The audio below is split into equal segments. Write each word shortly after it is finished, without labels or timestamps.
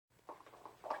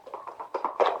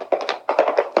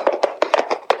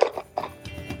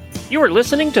You are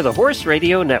listening to the Horse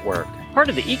Radio Network, part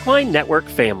of the Equine Network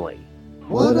family.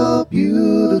 What a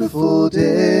beautiful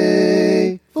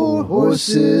day for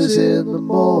horses in the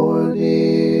morning.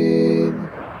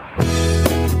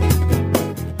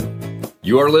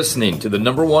 You are listening to the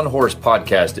 #1 horse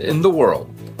podcast in the world.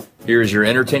 Here is your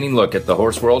entertaining look at the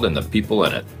horse world and the people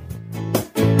in it.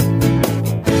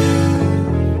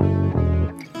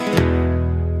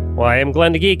 Well, I am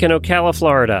Glenn the Geek in Ocala,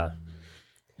 Florida.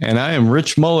 And I am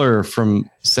Rich Muller from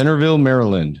Centerville,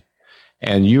 Maryland.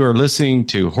 And you are listening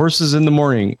to Horses in the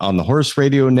Morning on the Horse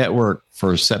Radio Network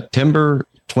for September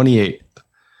 28th,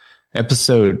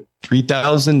 episode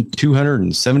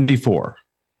 3274.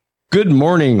 Good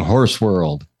morning, Horse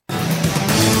World.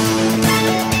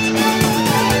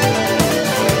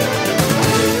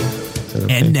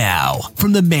 And now,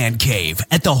 from the Man Cave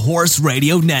at the Horse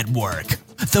Radio Network,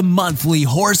 the monthly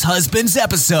Horse Husbands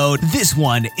episode. This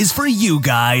one is for you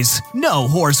guys. No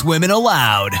horsewomen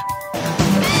allowed.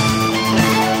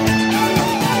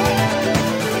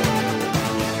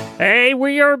 Hey,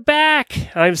 we are back.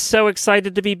 I'm so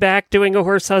excited to be back doing a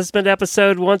Horse Husband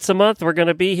episode once a month. We're going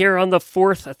to be here on the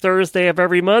fourth Thursday of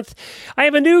every month. I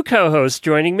have a new co-host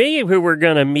joining me who we're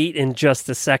going to meet in just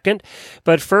a second.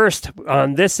 But first,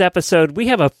 on this episode, we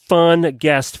have a fun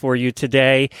guest for you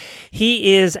today.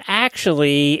 He is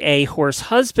actually a horse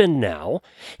husband now.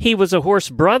 He was a horse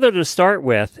brother to start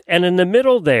with. And in the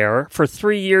middle there, for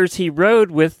 3 years, he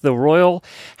rode with the Royal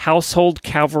Household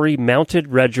Cavalry Mounted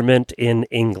Regiment in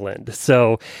England.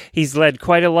 So he's led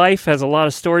quite a life, has a lot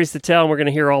of stories to tell, and we're going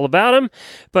to hear all about him.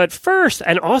 But first,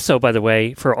 and also, by the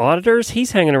way, for auditors,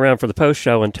 he's hanging around for the post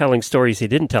show and telling stories he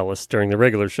didn't tell us during the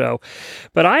regular show.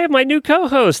 But I have my new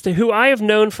co-host, who I have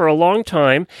known for a long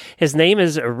time. His name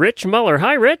is Rich Muller.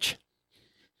 Hi, Rich.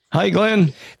 Hi,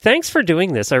 Glenn. Thanks for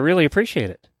doing this. I really appreciate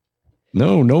it.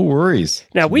 No worries.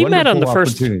 Now, we met on the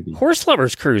first Horse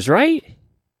Lovers Cruise, right?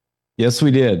 Yes,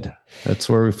 we did. That's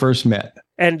where we first met.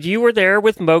 And you were there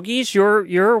with Mogies,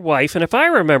 your wife, and if I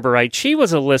remember right, she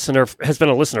was a listener, has been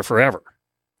a listener forever.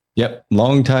 Yep,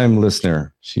 long-time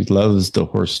listener. She loves the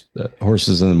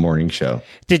Horses in the Morning show.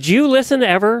 Did you listen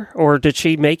ever, or did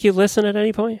she make you listen at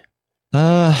any point?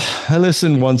 I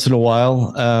listen once in a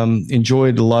while.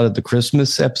 Enjoyed a lot of the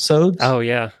Christmas episodes. Oh,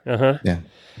 yeah. Uh-huh. Yeah.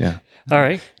 All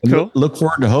right, cool. Look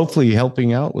forward to hopefully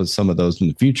helping out with some of those in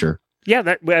the future.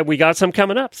 Yeah, we got some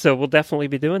coming up, so we'll definitely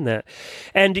be doing that.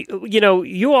 And,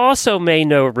 you also may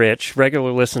know Rich,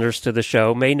 regular listeners to the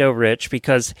show may know Rich,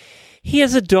 because he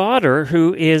has a daughter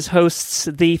who hosts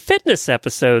the fitness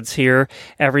episodes here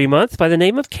every month by the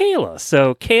name of Kayla.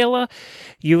 So Kayla,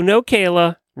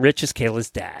 Kayla, Rich is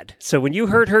Kayla's dad. So when you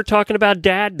heard her talking about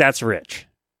dad, that's Rich.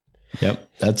 Yep,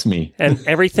 that's me. And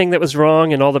everything that was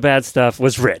wrong and all the bad stuff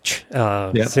was Rich.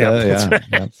 That's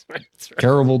right.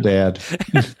 Terrible dad.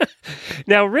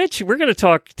 Now, Rich, we're going to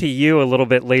talk to you a little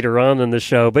bit later on in the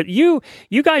show, but you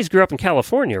guys grew up in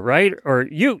California, right? Or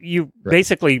you right.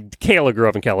 Basically, Kayla grew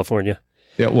up in California.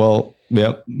 Yeah, well,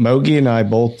 Mogi and I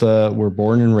both were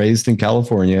born and raised in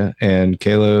California, and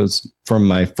Kayla's from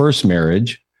my first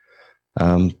marriage.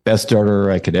 Best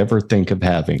daughter I could ever think of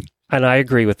having. And I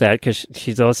agree with that, because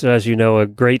she's also, as you know, a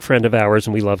great friend of ours,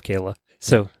 and we love Kayla.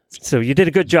 So you did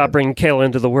a good job bringing Kayla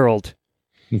into the world.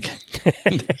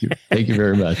 Thank you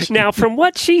very much. Now, from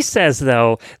what she says,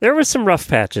 though, there was some rough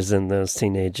patches in those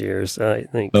teenage years, I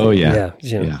think. Oh, yeah.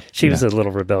 She was a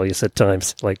little rebellious at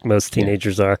times, like most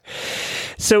teenagers are.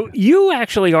 So you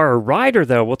actually are a rider,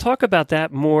 though. We'll talk about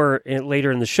that more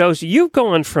later in the show. So you've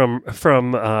gone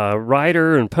from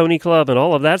rider and pony club and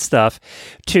all of that stuff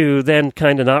to then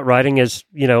kind of not riding as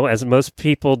most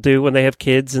people do when they have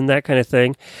kids and that kind of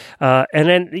thing. And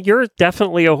then you're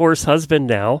definitely a horse husband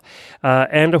now.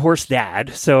 And a horse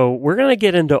dad. So we're going to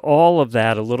get into all of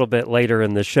that a little bit later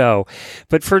in the show.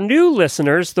 But for new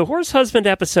listeners, the Horse Husband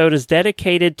episode is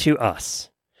dedicated to us,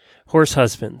 horse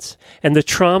husbands, and the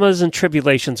traumas and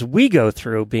tribulations we go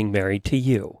through being married to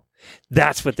you.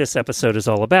 That's what this episode is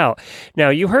all about. Now,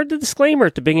 you heard the disclaimer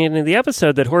at the beginning of the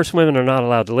episode that horsewomen are not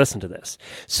allowed to listen to this.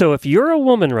 So if you're a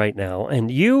woman right now and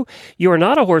you are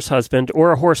not a horse husband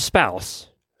or a horse spouse,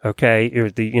 okay,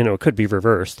 it could be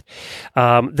reversed,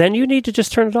 then you need to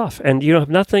just turn it off, and you have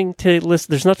nothing to listen.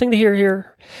 There's nothing to hear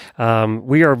here.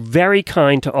 We are very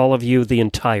kind to all of you the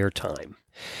entire time.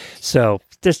 So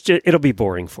it'll be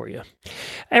boring for you.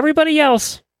 Everybody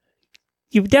else,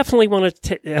 you definitely want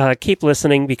to keep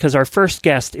listening, because our first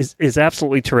guest is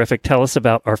absolutely terrific. Tell us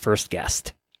about our first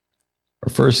guest.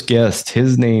 Our first guest,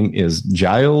 his name is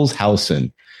Giles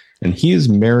Howson, and he is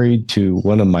married to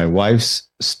one of my wife's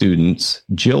students,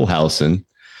 Jill Howson,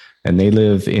 and they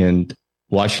live in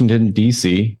Washington,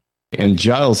 D.C., And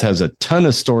Giles has a ton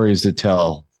of stories to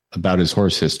tell about his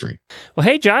horse history. Well,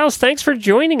 hey, Giles, thanks for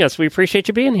joining us. We appreciate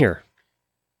you being here.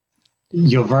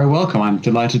 You're very welcome. I'm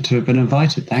delighted to have been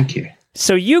invited. Thank you.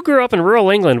 So you grew up in rural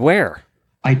England. Where?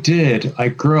 I did. I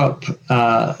grew up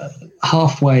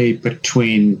halfway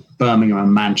between Birmingham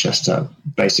and Manchester,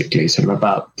 basically, sort of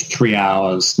about 3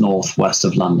 hours northwest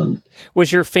of London.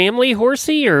 Was your family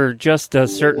horsey or just a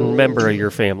certain member of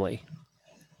your family?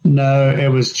 No, it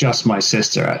was just my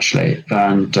sister, actually.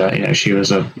 And, she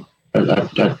was a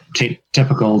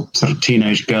typical sort of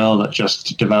teenage girl that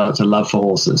just developed a love for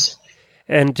horses.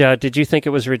 And did you think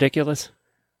it was ridiculous?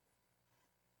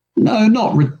 No,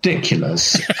 not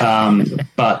ridiculous.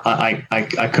 But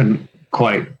I couldn't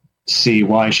quite see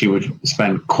why she would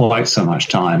spend quite so much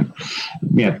time,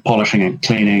 polishing and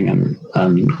cleaning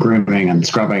and grooming and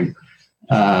scrubbing.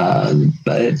 So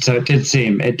it did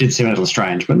seem a little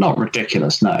strange, but not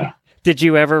ridiculous. No. Did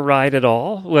you ever ride at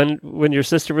all when your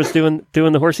sister was doing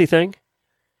the horsey thing?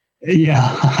 Yeah,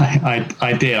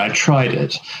 I did. I tried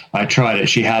it.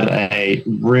 She had a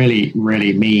really,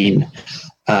 really mean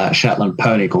Shetland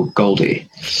pony called Goldie,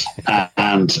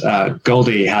 and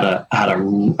Goldie had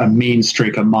a mean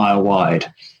streak a mile wide.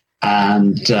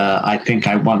 And I think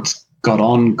I once got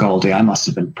on Goldie. I must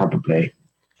have been probably,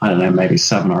 I don't know, maybe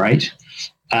 7 or 8.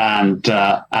 And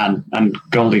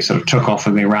Goldie sort of took off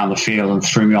with me around the field and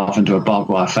threw me off into a barbed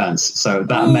wire fence. So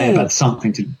that may have had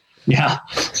something to. Yeah,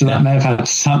 so that may have had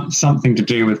something to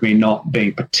do with me not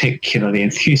being particularly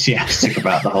enthusiastic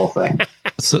about the whole thing.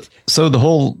 So the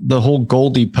whole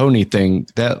Goldie pony thing,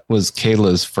 that was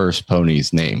Kayla's first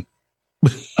pony's name.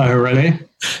 Oh, really?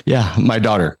 Yeah, my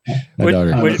daughter.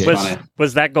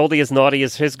 Was that Goldie as naughty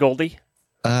as his Goldie?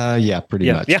 Yeah,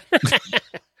 pretty much. Yeah.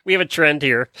 We have a trend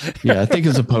here. Yeah, I think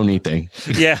it's a pony thing.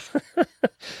 Yeah.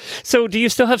 So do you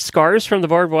still have scars from the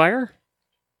barbed wire?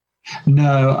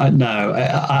 No. I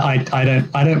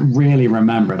don't really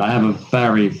remember it. I have a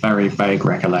very, very vague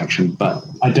recollection, but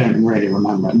I don't really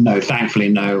remember it. No, thankfully,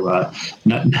 no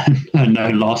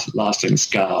lasting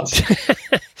scars.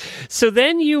 So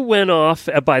then you went off.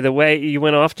 By the way, you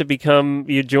went off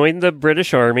you joined the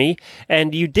British Army,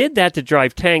 and you did that to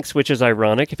drive tanks, which is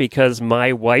ironic because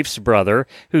my wife's brother,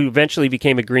 who eventually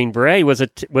became a Green Beret, was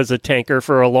a tanker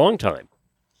for a long time.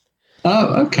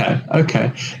 Oh,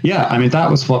 okay. Yeah, I mean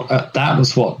that was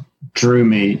what drew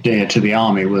me dear to the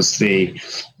army was the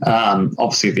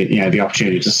obviously the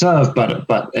opportunity to serve,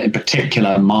 but in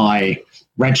particular my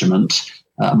regiment,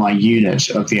 my unit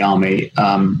of the army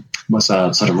was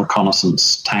a sort of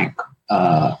reconnaissance tank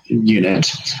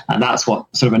unit, and that's what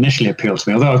sort of initially appealed to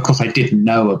me. Although of course I did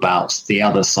know about the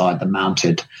other side, the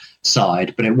mounted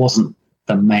side, but it wasn't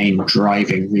the main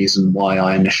driving reason why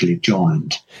I initially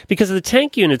joined. Because the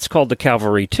tank unit's called the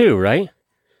cavalry too, right?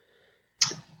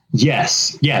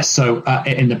 Yes. So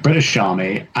in the British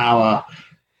Army, our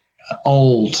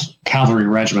old cavalry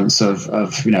regiments of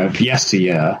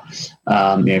yesteryear,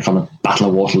 from the Battle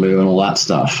of Waterloo and all that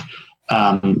stuff,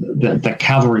 the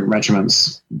cavalry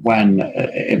regiments, when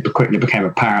it quickly became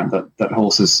apparent that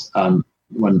horses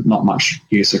were not much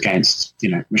use against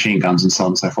machine guns and so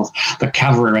on and so forth, the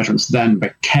cavalry regiments then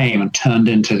became and turned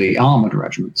into the armored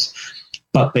regiments,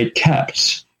 but they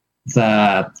kept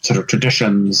their sort of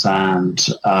traditions and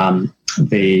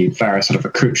the various sort of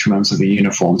accoutrements of the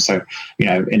uniform. So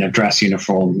in a dress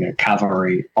uniform,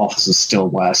 cavalry officers still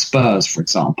wear spurs, for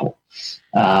example.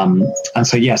 And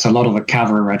so yes, a lot of the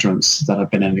cavalry regiments that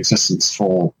have been in existence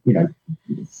for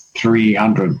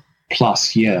 300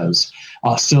 plus years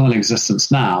are still in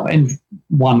existence now in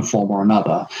one form or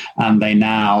another, and they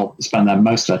now spend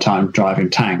most of their time driving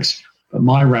tanks. But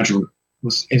my regiment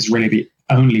is really the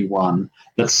only one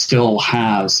that still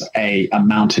has a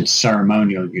mounted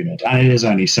ceremonial unit, and it is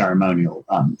only ceremonial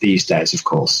these days, of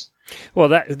course. Well,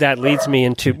 that leads me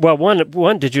into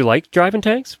one. Did you like driving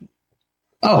tanks?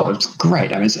 Oh, it's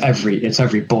great. I mean, it's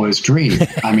every boy's dream.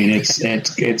 I mean, it's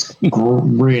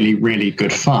really, really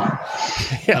good fun.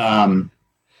 Yeah.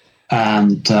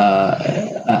 And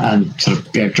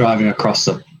sort of driving across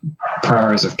the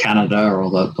prairies of Canada or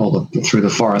through the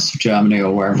forests of Germany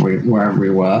or wherever we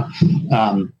were.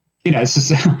 It's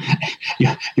just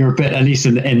you're a bit, at least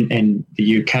in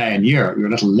the UK and Europe, you're a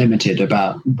little limited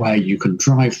about where you can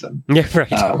drive them. Yeah,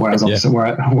 right. Whereas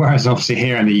obviously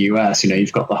here in the US,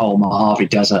 you've got the whole Mojave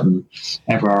Desert and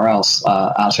everywhere else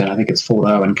out in, I think it's Fort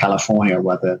Irwin, California,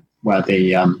 where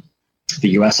the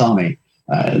US Army,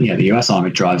 the US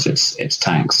Army drives its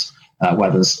tanks,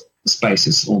 where the space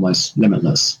is almost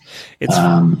limitless.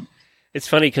 It's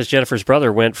funny because Jennifer's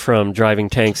brother went from driving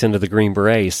tanks into the Green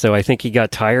Berets, so I think he got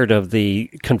tired of the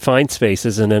confined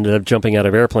spaces and ended up jumping out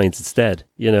of airplanes instead,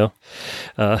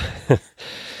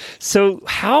 So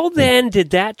how then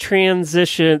did that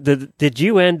transition, did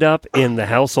you end up in the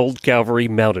Household Cavalry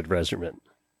Mounted Regiment?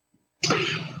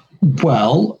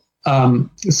 Well,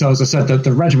 so as I said,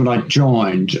 the regiment I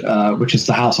joined, which is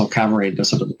the Household Cavalry, the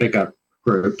sort of the bigger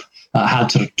group, had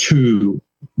sort of two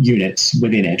units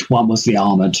within it. One was the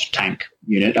armored tank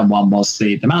unit, and one was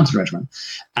the mounted regiment.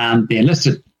 And the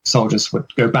enlisted soldiers would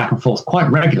go back and forth quite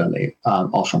regularly,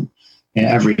 often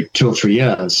every 2 or 3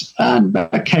 years. And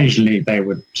occasionally they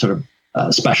would sort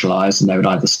of specialize, and they would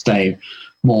either stay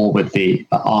more with the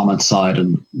armored side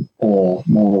or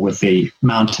more with the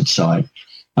mounted side.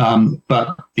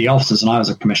 But the officers, and I was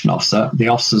a commissioned officer, the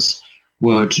officers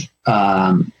would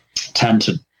tend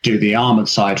to do the armored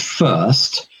side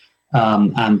first.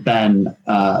 And then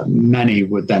many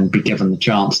would then be given the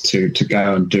chance to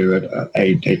go and do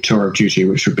a tour of duty,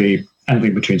 which would be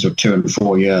anything between sort of 2 and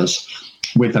 4 years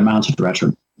with the mounted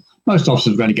regiment. Most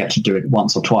officers only get to do it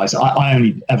once or twice. I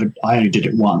only did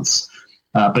it once,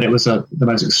 but it was the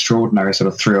most extraordinary sort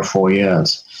of 3 or 4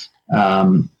 years,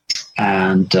 and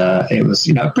it was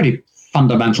a pretty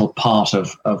fundamental part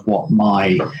of what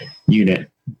my unit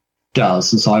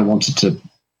does, and so I wanted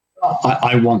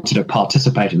to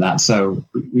participate in that. So,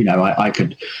 I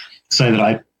could say that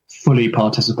I fully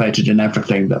participated in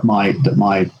everything that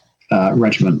my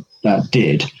regiment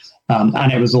did.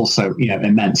 And it was also,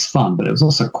 immense fun, but it was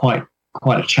also quite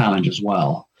a challenge as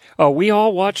well. Oh, we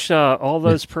all watch all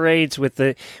those parades with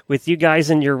you guys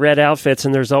in your red outfits,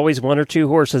 and there's always 1 or 2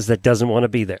 horses that doesn't want to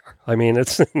be there. I mean,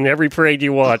 it's in every parade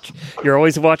you watch. You're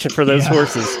always watching for those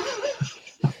horses.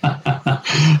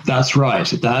 That's right.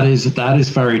 That is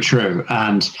very true.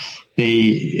 And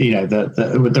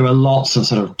there were lots of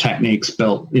sort of techniques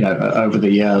built, over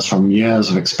the years, from years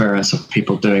of experience of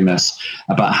people doing this,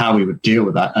 about how we would deal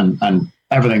with that, and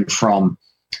everything from,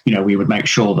 we would make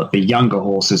sure that the younger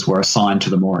horses were assigned to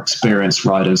the more experienced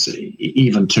riders,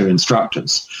 even to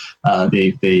instructors,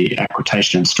 the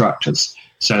equitation instructors,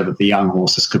 so that the young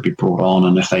horses could be brought on,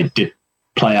 and if they did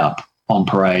play up on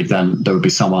parade, then there would be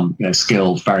someone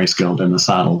skilled, very skilled in the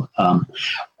saddle.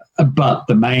 But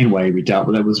the main way we dealt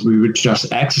with it was we would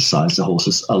just exercise the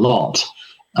horses a lot.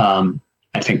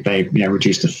 I think they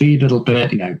reduced the feed a little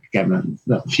bit, gave them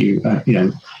a few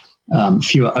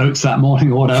fewer oats that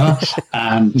morning or whatever,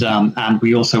 and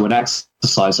we also would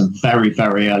exercise them very,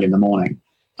 very early in the morning,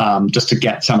 just to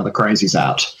get some of the crazies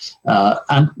out.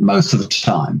 And most of the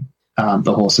time,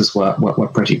 the horses were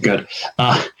pretty good.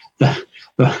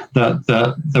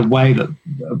 The way that,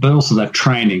 but also their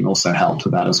training also helped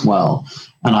with that as well.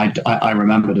 And I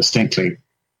remember distinctly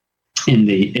in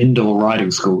the indoor riding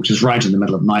school, which is right in the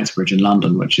middle of Knightsbridge in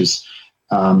London, which is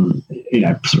sort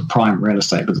of prime real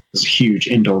estate, but there's a huge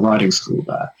indoor riding school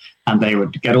there, and they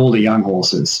would get all the young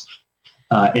horses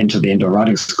into the indoor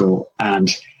riding school,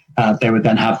 and they would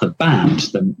then have the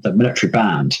band, the military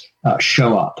band,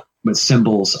 show up with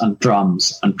cymbals and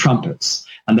drums and trumpets.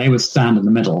 And they would stand in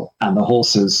the middle, and the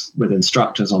horses with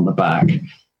instructors on the back,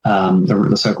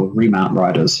 the so-called remount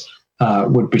riders,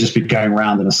 would just be going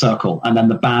around in a circle. And then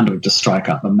the band would just strike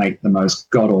up and make the most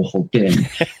god-awful din.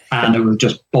 And it was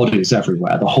just bodies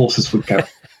everywhere. The horses would go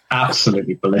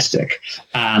absolutely ballistic.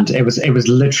 And it was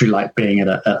literally like being at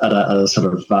a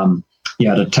sort of,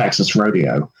 at a Texas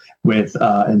rodeo, with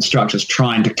instructors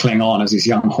trying to cling on as these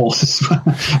young horses.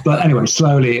 But anyway,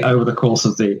 slowly over the course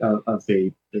of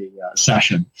the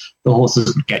session, the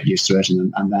horses would get used to it,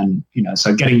 and then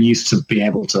so getting used to being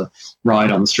able to ride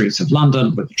on the streets of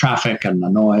London with the traffic and the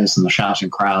noise and the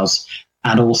shouting crowds,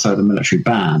 and also the military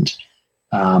band,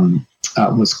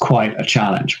 was quite a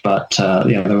challenge. But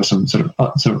there were some sort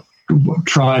of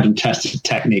tried and tested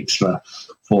techniques for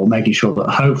making sure that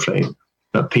hopefully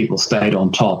that people stayed on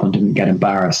top and didn't get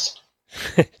embarrassed.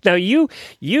 Now, you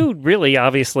really,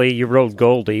 obviously, you rode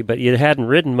Goldie, but you hadn't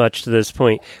ridden much to this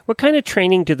point. What kind of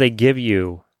training did they give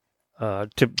you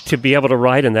to be able to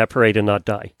ride in that parade and not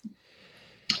die?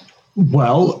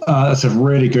 Well, that's a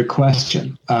really good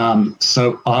question.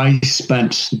 So I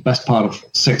spent the best part of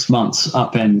 6 months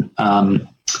up in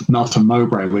Melton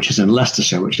Mowbray, which is in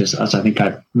Leicestershire, which is, as I think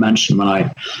I mentioned when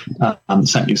I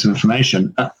sent you some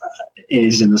information,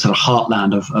 is in the sort of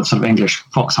heartland of sort of English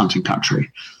fox hunting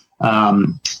country.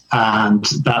 And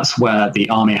that's where the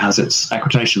army has its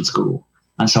equitation school.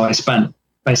 And so I spent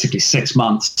basically 6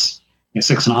 months,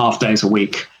 6.5 days a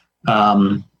week,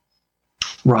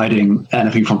 riding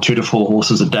anything from 2 to 4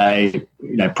 horses a day,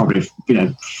 probably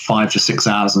 5 to 6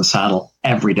 hours in the saddle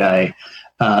every day,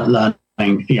 learning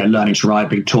learning to ride,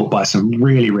 being taught by some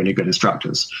really, really good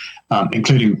instructors,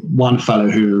 including one fellow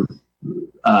who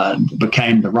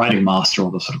became the riding master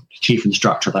or the sort of chief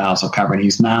instructor of the Household Cavalry.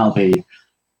 He's now the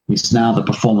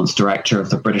performance director of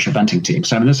the British eventing team.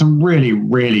 So I mean, there's some really,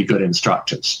 really good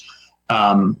instructors.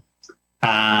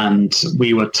 And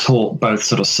we were taught both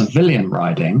sort of civilian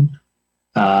riding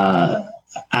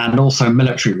and also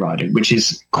military riding, which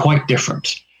is quite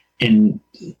different in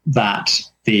that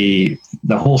the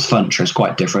horse furniture is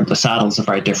quite different. The saddles are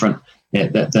very different.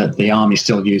 The army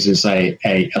still uses a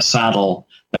saddle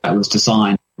that was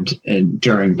designed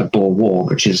during the Boer War,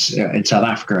 which is in South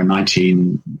Africa in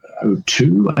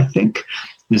 1902, I think.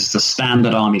 This is the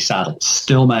standard army saddle,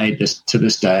 still made to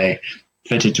this day,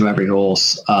 fitted to every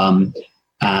horse, and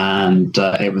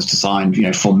it was designed,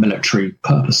 for military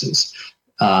purposes.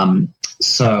 And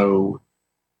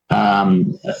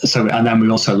then we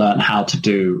also learned how to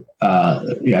do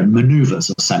maneuvers,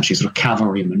 essentially sort of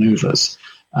cavalry maneuvers.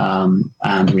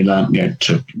 And we learned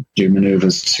to do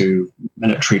maneuvers to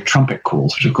military trumpet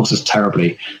calls, which of course is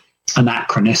terribly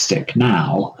anachronistic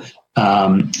now.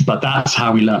 But that's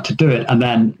how we learned to do it. And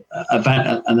then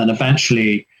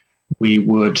eventually we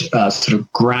would sort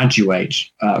of graduate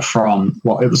from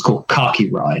what it was called khaki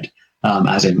ride,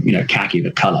 as in khaki,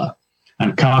 the color.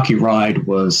 And khaki ride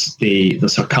was the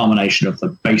sort of culmination of the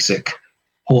basic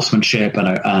horsemanship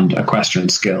and equestrian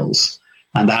skills.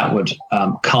 And that would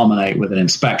culminate with an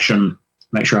inspection,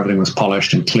 make sure everything was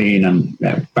polished and clean, and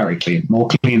very clean, more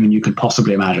clean than you could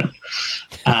possibly imagine.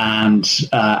 And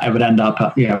it would end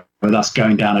up with us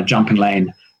going down a jumping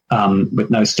lane with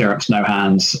no stirrups, no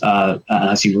hands.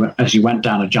 As you went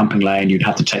down a jumping lane, you'd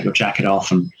have to take your jacket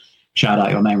off and shout out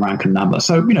your name, rank, and number.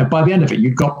 So, by the end of it,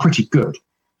 you'd got pretty good.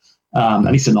 At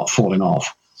least they're not falling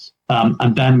off.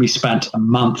 And then we spent a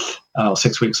month or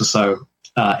 6 weeks or so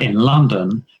in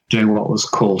London doing what was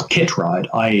called kit ride,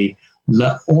 i.e.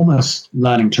 almost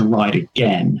learning to ride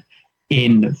again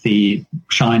in the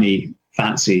shiny,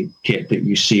 fancy kit that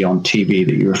you see on TV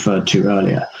that you referred to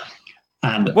earlier.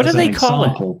 And what do they call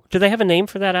it? Do they have a name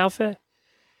for that outfit?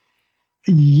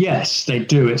 Yes, they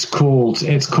do. It's called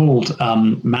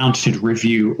Mounted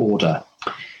Review Order.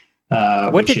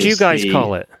 What did you guys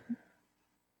call it?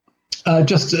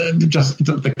 Just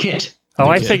the kit. Oh,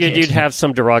 I figured you'd have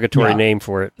some derogatory name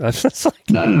for it. No.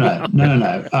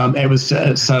 It was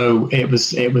it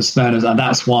was known as, and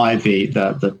that's why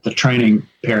the training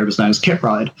period was known as kit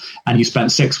ride. And you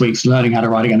spent 6 weeks learning how to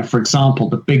ride again. For example,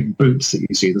 the big boots that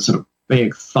you see, the sort of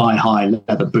big thigh-high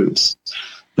leather boots,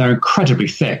 they're incredibly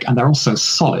thick and they're also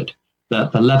solid. The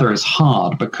leather is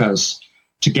hard because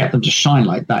to get them to shine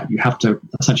like that, you have to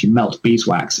essentially melt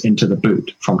beeswax into the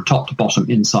boot from top to bottom,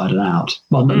 inside and out.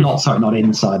 Well, not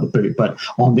inside the boot, but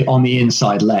on the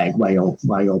inside leg where your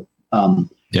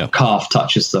calf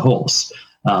touches the horse,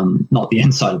 not the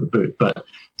inside of the boot. But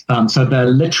so they're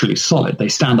literally solid. They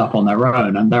stand up on their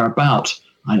own, and they're about,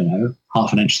 I don't know,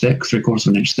 half an inch thick, 3/4 of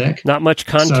an inch thick. Not much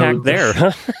contact there,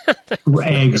 huh?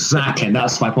 Exactly, and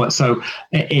that's my point. So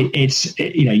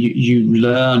you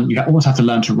learn. You almost have to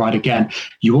learn to ride again.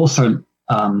 You also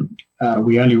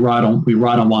we ride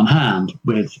on one hand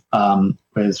with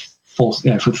four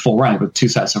reins, with two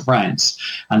sets of reins,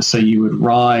 and so you would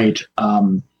ride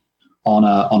on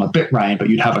a bit rein, but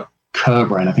you'd have a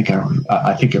curb rein, I think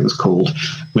it was called,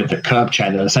 with the curb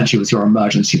chain that essentially was your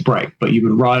emergency brake. But you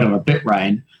would ride on a bit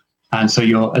rein, and so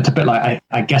it's a bit like,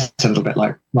 I guess it's a little bit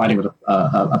like riding with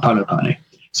a polo pony.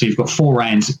 So you've got four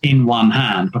reins in one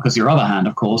hand because your other hand,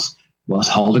 of course, was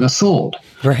holding a sword.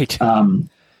 Right.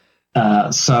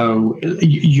 So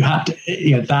you had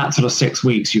to, that sort of 6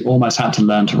 weeks, you almost had to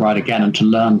learn to ride again and to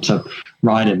learn to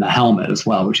ride in the helmet as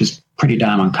well, which is pretty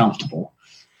damn uncomfortable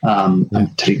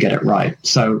until you get it right.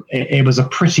 So it was a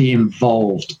pretty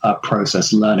involved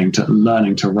process, learning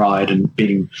to ride and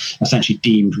being essentially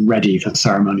deemed ready for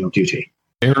ceremonial duty.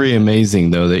 Very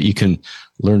amazing, though, that you can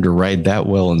learn to ride that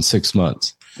well in 6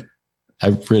 months.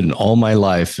 I've ridden all my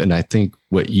life, and I think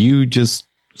what you just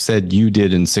said you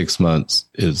did in 6 months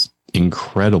is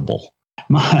incredible.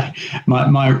 My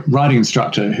riding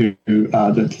instructor, who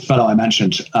the fellow I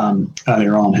mentioned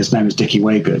earlier on, his name is Dickie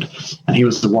Waygood, and he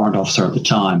was the warrant officer at the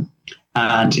time.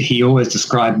 And he always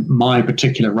described my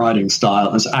particular riding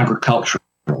style as agricultural,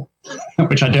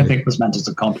 which I don't think was meant as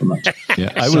a compliment.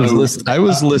 Yeah, I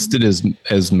was listed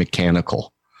as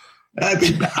mechanical.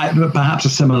 Perhaps a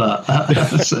similar.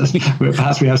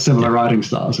 Perhaps we have similar riding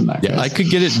styles in that case. I could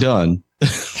get it done.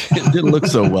 It didn't look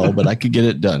so well, but I could get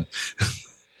it done.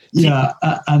 Yeah,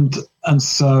 and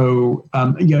so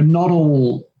not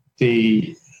all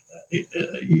the.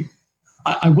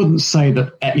 I wouldn't say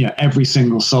that every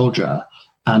single soldier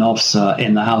an officer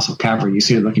in the House of Cavalry, you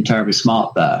see them looking terribly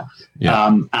smart there.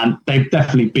 Yeah. And they've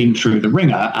definitely been through the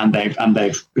ringer, and they've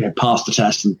passed the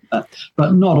test.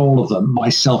 But not all of them,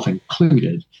 myself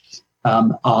included,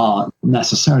 are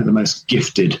necessarily the most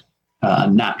gifted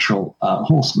natural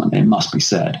horsemen, it must be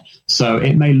said. So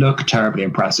it may look terribly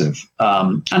impressive,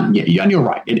 and you're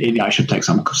right. I should take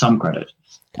some credit.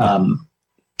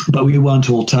 But we weren't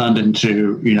all turned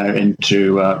into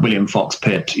William Fox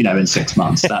Pitt, in 6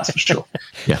 months. That's for sure.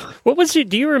 Yeah. What was it?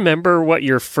 Do you remember what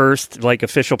your first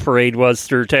official parade was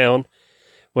through town?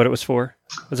 What it was for?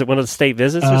 Was it one of the state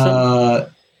visits or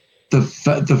something?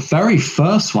 The very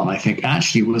first one, I think,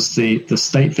 actually was the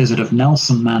state visit of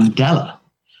Nelson Mandela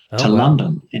to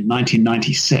London in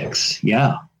 1996.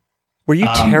 Yeah. Were you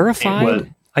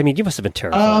terrified? I mean, you must have been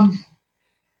terrified.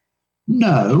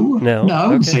 No, I Okay.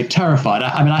 wouldn't say terrified.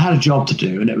 I had a job to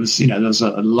do, and it was, there was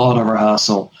a lot of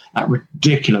rehearsal at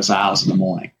ridiculous hours in the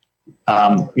morning.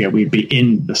 We'd be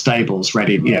in the stables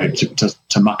ready,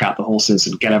 to muck out the horses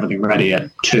and get everything ready at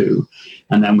 2,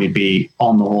 and then we'd be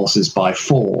on the horses by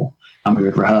 4, and we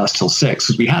would rehearse till 6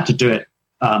 because we had to do it,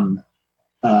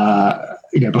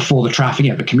 before the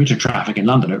traffic, the commuter traffic in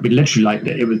London. It would be literally like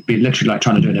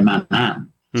trying to do it in Manhattan.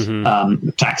 Mm-hmm.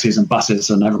 Taxis and buses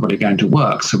and everybody going to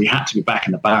work. So we had to be back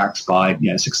in the barracks by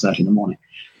 6:30 in the morning.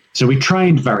 So we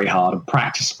trained very hard and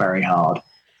practiced very hard.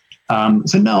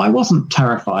 So no, I wasn't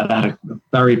terrified. I had a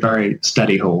very, very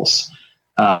steady horse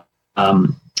called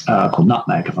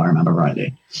Nutmeg, if I remember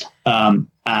rightly. So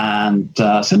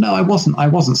no, I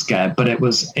wasn't scared. But it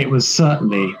was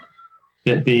certainly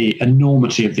that the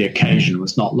enormity of the occasion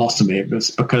was not lost to me. It was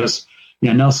because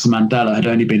Nelson Mandela had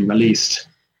only been released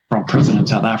from prison in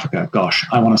South Africa. Gosh,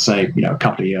 I want to say, a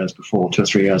couple of years before, 2 or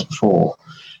 3 years before.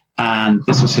 And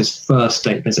this was his first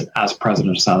state visit as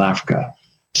president of South Africa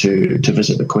to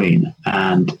visit the Queen.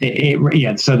 And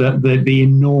so the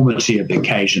enormity of the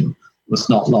occasion was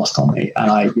not lost on me.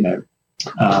 And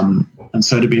and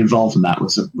so to be involved in that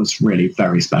was really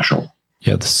very special.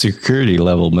 Yeah. The security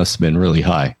level must have been really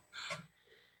high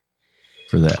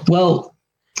for that. Well,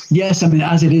 yes,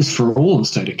 as it is for all the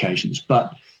state occasions,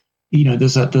 but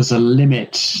there's a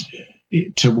limit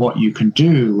to what you can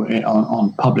do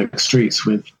on public streets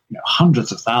with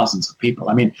hundreds of thousands of people.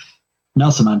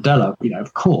 Nelson Mandela,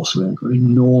 of course, was an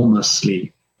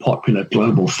enormously popular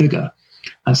global figure,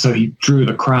 and so he drew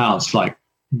the crowds like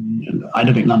I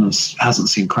don't think London hasn't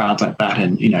seen crowds like that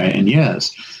in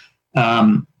years.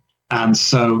 And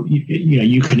so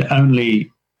you can only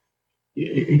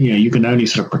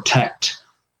sort of protect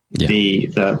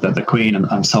the Queen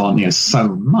and so on, so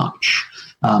much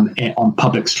on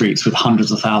public streets with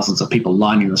hundreds of thousands of people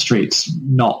lining the streets,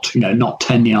 not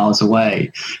 10 yards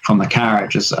away from the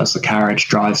carriage as the carriage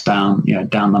drives down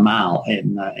the Mall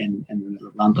in the middle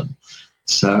of London.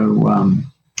 So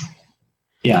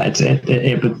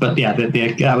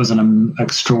that was an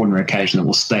extraordinary occasion that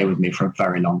will stay with me for a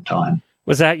very long time.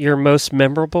 Was that your most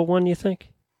memorable one, you think?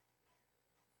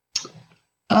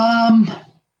 They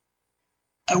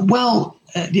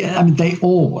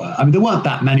all were. There weren't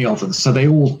that many of them, so they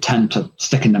all tend to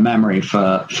stick in the memory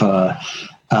for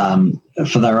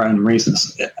their own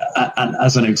reasons. And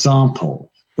as an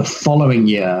example, the following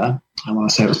year, I want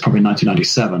to say it was probably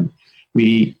 1997,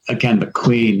 the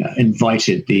Queen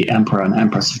invited the Emperor and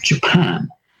Empress of Japan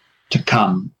to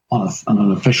come on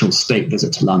an official state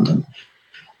visit to London.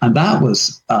 And that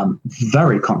was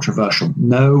very controversial.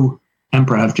 No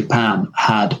Emperor of Japan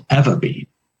had ever been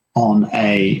on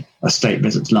a state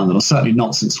visit to London, or certainly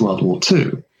not since World War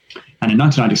II. And in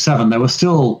 1997, there were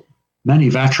still many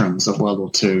veterans of World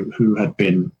War II who had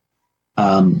been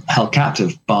held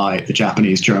captive by the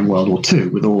Japanese during World War II,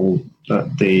 with all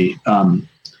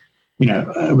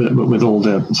with all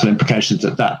the sort of implications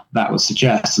that would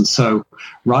suggest. And so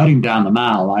riding down the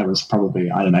Mall, I was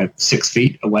probably, 6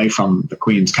 feet away from the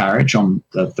Queen's carriage on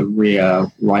the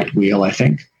rear right wheel, I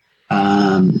think,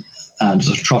 and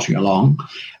sort of trotting along.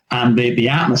 And the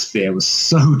atmosphere was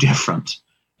so different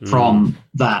from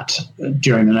that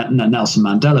during the Nelson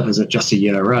Mandela visit just a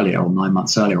year earlier, or 9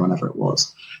 months earlier, whenever it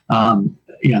was.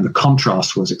 The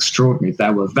contrast was extraordinary.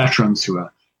 There were veterans who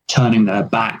were turning their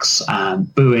backs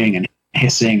and booing and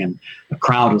hissing, and the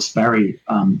crowd was very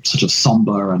sort of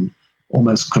somber and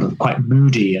almost kind of quite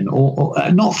moody and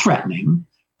not threatening,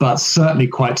 but certainly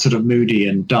quite sort of moody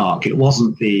and dark. It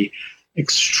wasn't the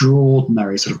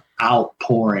extraordinary sort of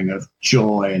outpouring of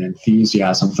joy and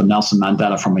enthusiasm for Nelson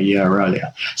Mandela from a year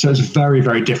earlier. So it was very,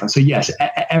 very different. So yes,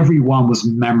 everyone was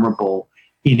memorable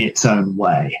in its own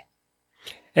way.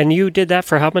 And you did that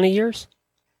for how many years?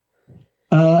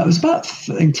 It was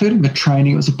including the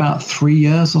training, it was about 3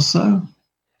 years or so.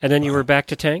 And then you were back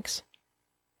to tanks?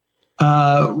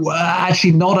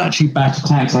 Actually, not actually back to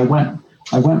tanks. I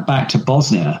went back to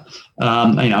Bosnia.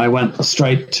 I went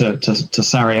straight to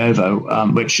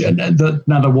Sarajevo, which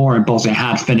the war in Bosnia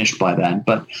had finished by then,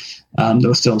 but there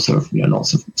was still sort of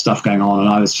lots of stuff going on, and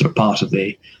I was sort of part of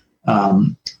the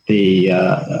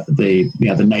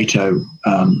NATO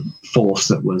force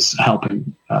that was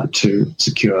helping to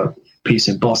secure peace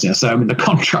in Bosnia. So I mean, the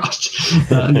contrast,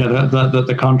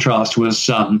 the contrast was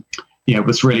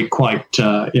was really quite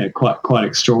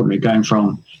extraordinary, going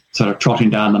from sort of trotting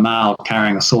down the Mall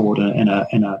carrying a sword in a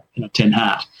tin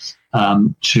hat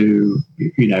to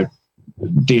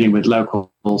dealing with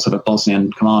local sort of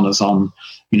Bosnian commanders on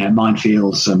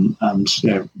minefields and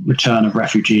return of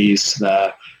refugees to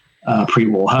their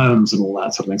pre-war homes and all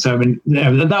that sort of thing. So I mean,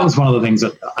 that was one of the things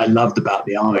that I loved about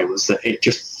the army, was that it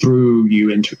just threw you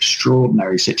into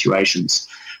extraordinary situations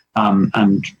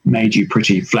and made you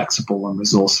pretty flexible and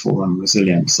resourceful and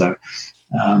resilient. So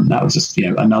that was just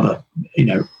another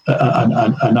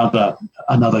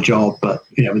job, but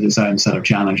with its own set of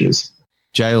challenges.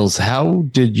 Giles, how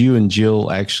did you and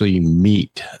Jill actually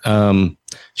meet?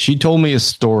 She told me a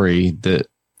story that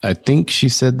I think she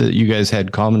said that you guys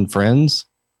had common friends.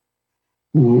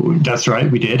 Ooh, that's right,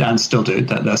 we did, and still do.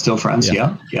 They're still friends.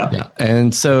 Yeah.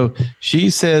 And so she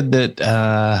said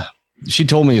that she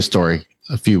told me a story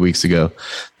a few weeks ago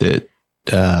that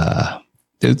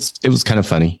it was kind of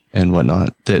funny and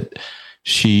whatnot, that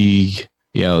she,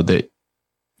 that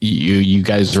you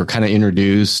guys were kind of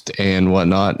introduced and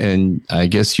whatnot. And I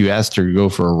guess you asked her to go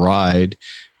for a ride,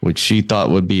 which she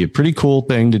thought would be a pretty cool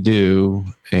thing to do.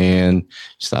 And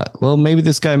she thought, well, maybe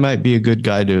this guy might be a good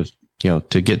guy to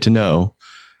get to know.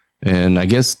 And I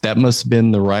guess that must have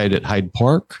been the ride at Hyde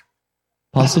Park,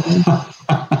 possibly.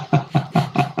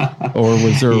 Or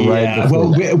was there a ride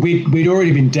before? Well, we'd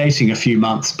already been dating a few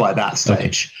months by that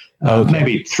stage. Okay.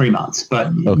 Maybe 3 months,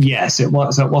 but yes, it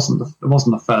was. It wasn't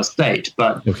the first date,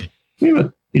 but we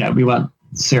weren't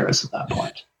serious at that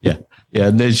point. Yeah.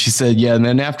 And then she said, and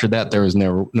then after that, there was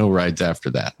no rides after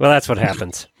that. Well, that's what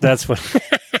happens. That's what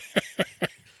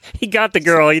he got the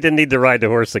girl. He didn't need to ride the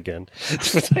horse again.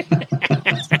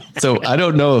 So I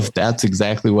don't know if that's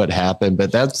exactly what happened,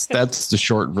 but that's the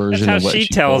short version of what she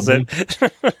tells it.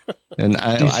 And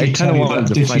I kind of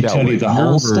wanted to find out what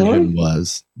your version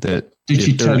was. Did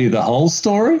she tell you the whole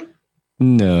story?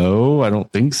 No, I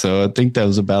don't think so. I think that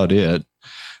was about it.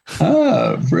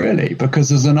 Oh, really? Because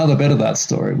there's another bit of that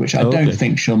story, which I don't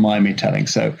think she'll mind me telling.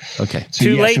 So,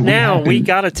 Too late now. We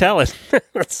got to tell it.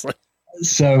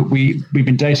 So we've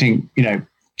been dating, 2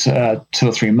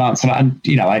 or 3 months, and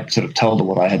I sort of told her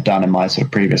what I had done in my sort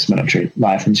of previous military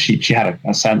life, and she had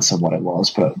a sense of what it was,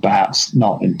 but perhaps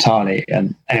not entirely.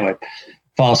 And anyway,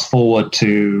 fast forward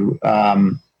to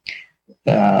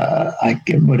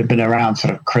it would have been around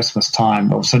sort of Christmas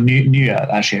time, or so New Year,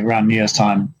 actually around New Year's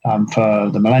time, for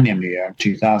the Millennium New Year,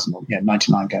 2000,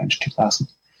 99 going to 2000,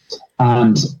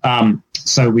 and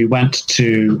so we went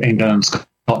to England and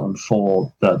Scotland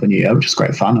for the New Year, which was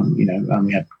great fun, and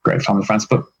we had great fun with friends.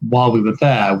 But while we were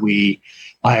there,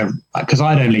 because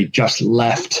I'd only just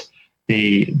left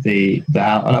the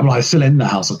house, well, I was still in the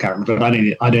House of Carrickmere, but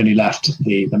I'd only left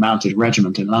the mounted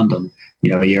regiment in London,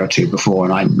 a year or two before,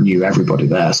 and I knew everybody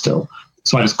there still.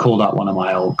 So I just called up one of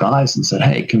my old guys and said,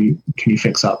 "Hey, can you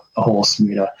fix up a horse for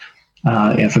me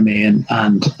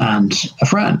and a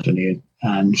friend?"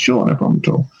 And sure, no problem at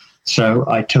all. So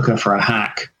I took her for a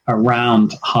hack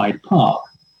around Hyde Park,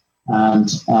 and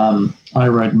I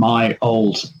rode my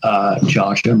old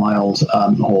charger, my old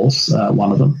horse,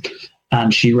 one of them,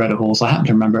 and she rode a horse. I happen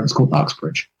to remember it was called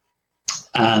Uxbridge,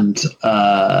 and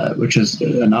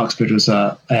Uxbridge was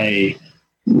a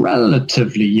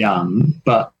relatively young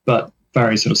but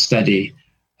very sort of steady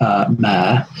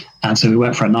mare. And so we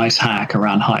went for a nice hack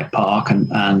around Hyde Park,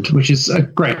 and which is a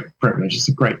great privilege. It's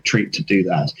a great treat to do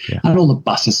that. Yeah. And all the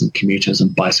buses and commuters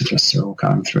and bicyclists are all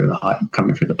coming through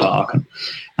the park,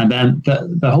 and then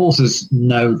the horses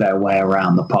know their way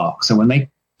around the park. So when they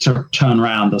sort of turn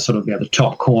around the sort of the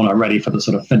top corner, ready for the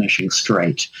sort of finishing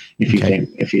straight, if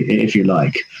you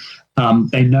like,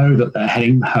 they know that they're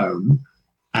heading home,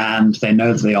 and they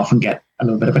know that they often get a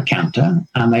little bit of a canter,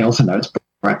 and they also know it's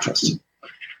breakfast.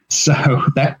 So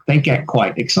that they get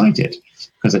quite excited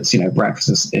because it's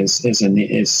breakfast is in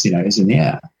the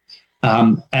air.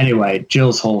 Anyway,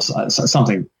 Jill's horse,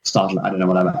 something startled, I don't know,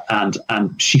 whatever, and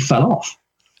she fell off.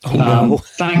 No.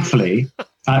 Thankfully,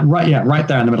 right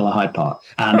there in the middle of Hyde Park,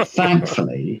 and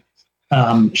thankfully,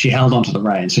 she held onto the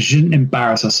reins, so she didn't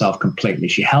embarrass herself completely.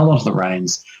 She held onto the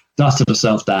reins, dusted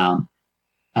herself down,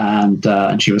 and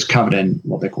she was covered in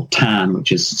what they call tan,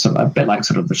 which is sort of a bit like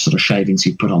the sort of shavings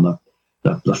you put on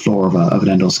the floor of an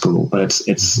indoor school, but it's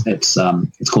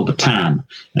called the Tan.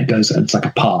 And it's like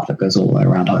a path that goes all the way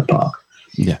around Hyde Park.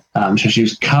 Yeah. So she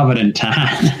was covered in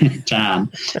tan,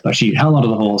 but she held onto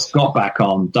the horse, got back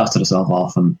on, dusted herself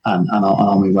off, and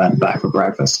on we went back for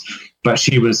breakfast. But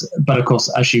of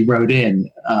course, as she rode in,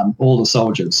 all the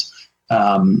soldiers,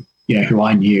 who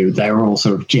I knew, they were all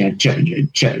sort of checking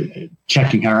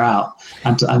her out,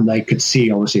 and they could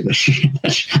see obviously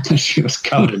that she was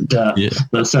covered in dirt,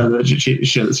 so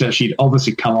that she'd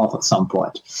obviously come off at some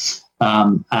point.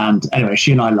 And anyway,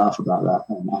 she and I laugh about that,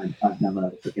 and I've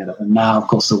never forget it. And now, of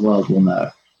course, the world will know.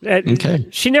 Okay.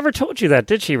 She never told you that,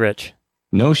 did she, Rich?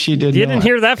 No, she did. You didn't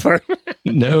hear that part.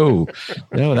 No.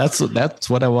 That's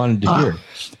what I wanted to hear.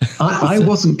 I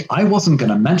wasn't going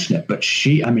to mention it, but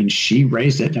she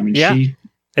raised it. I mean,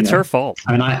 it's her fault.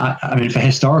 I mean, for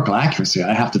historical accuracy,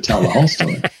 I have to tell the whole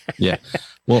story. Yeah.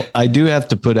 Well, I do have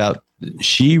to put out.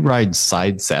 She rides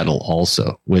side saddle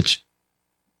also, which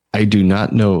I do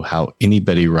not know how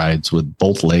anybody rides with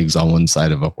both legs on one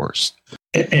side of a horse.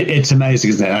 It's amazing,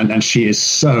 isn't it? And she is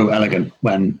so elegant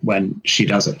when she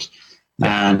does it.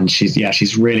 Yeah. And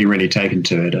she's really, really taken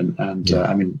to it.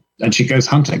 And she goes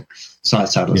hunting side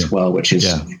saddle as well, which I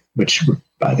think would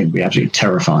be absolutely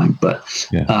terrifying. But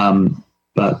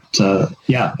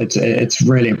it's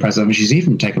really impressive. I mean, she's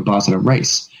even taken part in a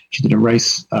race. She did a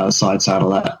race side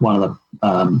saddle at one of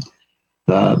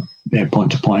the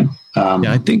point to point.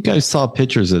 I think I saw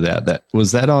pictures of that.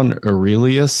 Was that on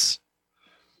Aurelius?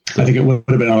 I think it would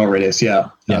have been on Aurelius.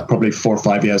 Probably 4 or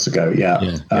 5 years ago.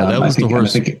 That was the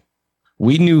horse.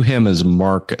 We knew him as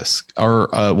Marcus.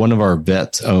 One of our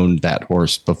vets owned that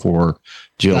horse before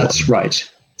Jill. That's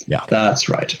right. Yeah, that's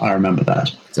right. I remember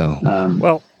that. So,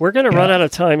 well, we're going to run out of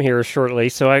time here shortly,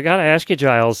 so I got to ask you,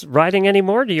 Giles, riding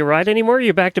anymore? Do you ride anymore? Or are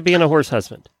you back to being a horse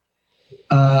husband?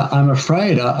 I'm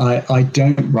afraid I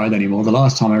don't ride anymore. The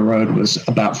last time I rode was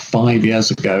about 5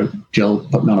 years ago. Jill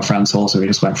put me on a friend's horse, and we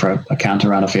just went for a canter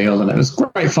around a field, and it was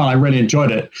great fun. I really enjoyed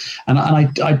it, and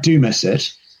I do miss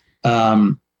it.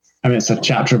 I mean, it's a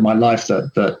chapter of my life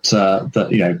that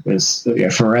is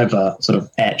forever sort of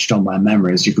etched on my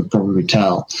memory, as you could probably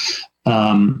tell.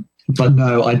 But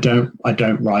no, I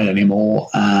don't ride anymore,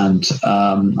 and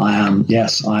I am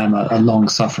a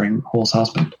long-suffering horse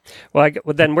husband. Well,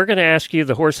 then we're going to ask you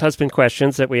the horse husband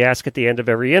questions that we ask at the end of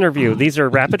every interview. These are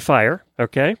rapid fire,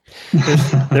 okay?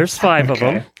 There's 5 of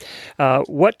them.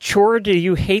 What chore do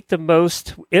you hate the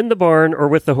most in the barn or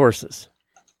with the horses?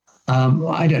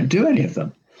 I don't do any of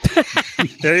them.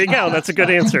 There you go. That's a good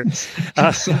answer.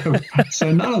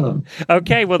 So none of them.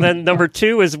 Okay. Well, then number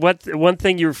 2 is what one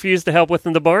thing you refuse to help with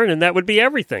in the barn, and that would be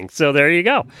everything. So there you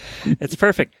go. It's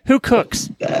perfect. Who cooks?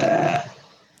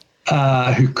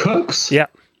 Who cooks? Yeah.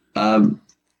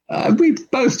 We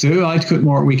both do. I cook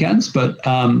more at weekends, but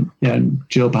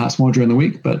Jill perhaps more during the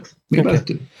week, but we both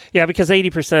do. Yeah, because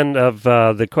 80% of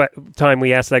the time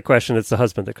we ask that question, it's the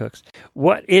husband that cooks.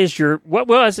 What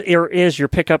was or is your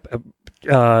pickup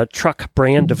truck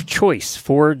brand of choice?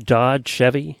 Ford, Dodge,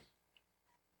 Chevy?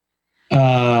 Jill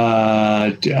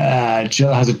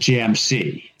has a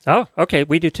GMC. Oh, okay.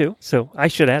 We do too. So I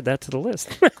should add that to the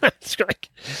list.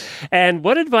 And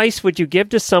what advice would you give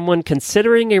to someone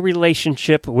considering a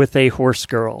relationship with a horse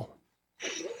girl?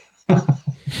 Run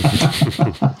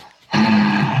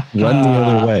the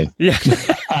other way. Yeah.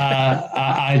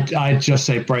 I'd just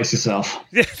say brace yourself.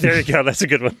 Yeah, there you go. That's a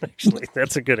good one, actually.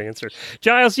 That's a good answer.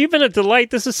 Giles, you've been a delight.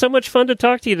 This is so much fun to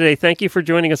talk to you today. Thank you for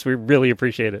joining us. We really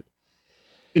appreciate it.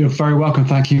 You're very welcome.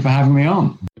 Thank you for having me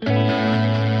on.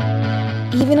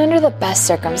 Even under the best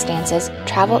circumstances,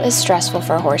 travel is stressful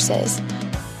for horses.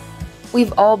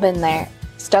 We've all been there,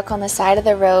 stuck on the side of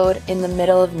the road in the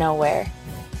middle of nowhere.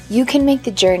 You can make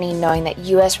the journey knowing that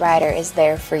US Rider is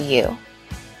there for you.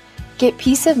 Get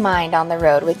peace of mind on the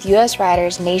road with US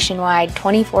Rider's nationwide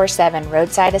 24/7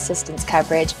 roadside assistance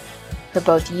coverage for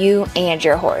both you and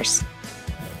your horse.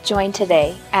 Join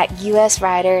today at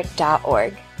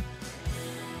usrider.org.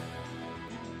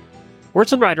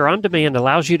 Horse and Rider On Demand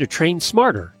allows you to train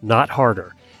smarter, not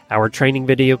harder. Our training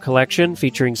video collection,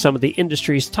 featuring some of the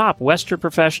industry's top Western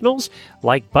professionals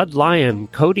like Bud Lyon,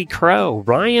 Cody Crow,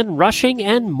 Ryan Rushing,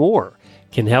 and more,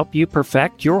 can help you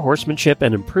perfect your horsemanship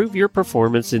and improve your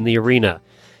performance in the arena.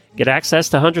 Get access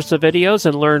to hundreds of videos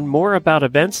and learn more about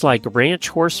events like ranch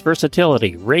horse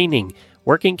versatility, reining,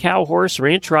 working cow horse,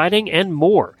 ranch riding, and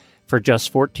more for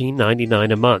just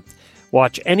 $14.99 a month.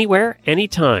 Watch anywhere,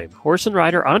 anytime. Horse and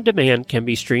Rider On Demand can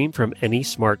be streamed from any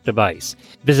smart device.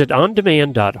 Visit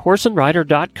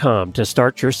ondemand.horseandrider.com to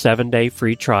start your 7-day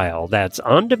free trial. That's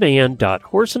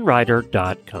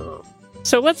ondemand.horseandrider.com.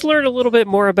 So let's learn a little bit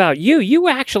more about you. You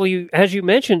actually, as you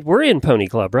mentioned, were in Pony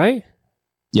Club, right?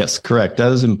 Yes, correct. I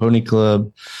was in Pony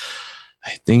Club.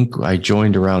 I think I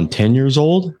joined around 10 years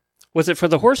old. Was it for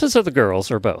the horses or the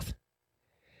girls or both?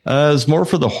 It was more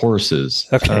for the horses.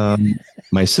 Okay.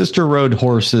 My sister rode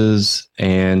horses,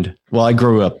 and I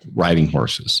grew up riding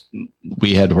horses.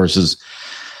 We had horses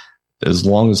as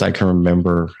long as I can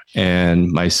remember.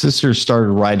 And my sister started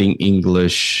riding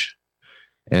English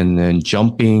and then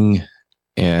jumping.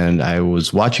 And I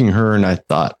was watching her and I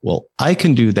thought, well, I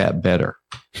can do that better.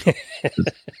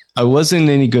 I wasn't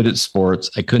any good at sports.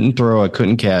 I couldn't throw. I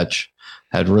couldn't catch.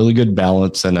 Had really good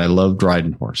balance, and I loved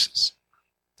riding horses.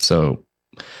 So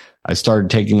I started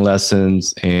taking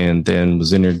lessons and then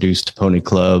was introduced to Pony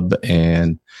Club.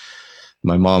 And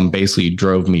my mom basically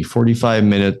drove me 45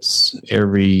 minutes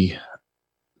every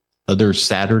other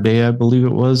Saturday, I believe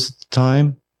it was at the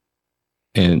time,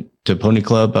 and to Pony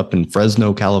Club up in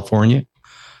Fresno, California.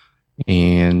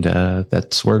 And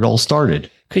that's where it all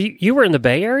started. You were in the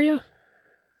Bay Area?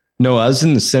 No, I was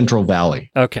in the Central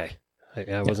Valley. Okay.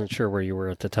 I wasn't sure where you were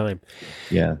at the time.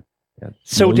 Yeah.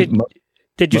 So did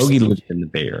you Mogi lived in the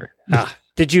Bay Area?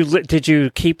 Did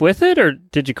you keep with it, or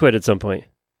did you quit at some point?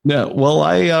 No. Well,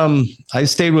 I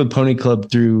stayed with Pony Club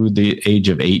through the age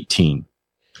of 18,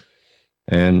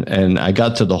 and I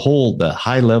got to the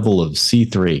high level of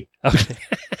C3. Okay.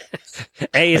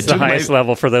 A is the highest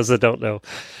level for those that don't know.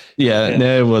 Yeah,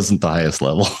 no, it wasn't the highest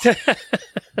level.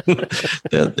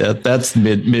 That's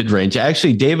mid range.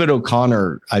 Actually, David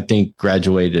O'Connor, I think,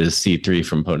 graduated as C3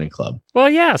 from Pony Club. Well,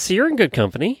 yeah. So you're in good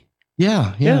company.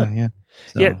 Yeah.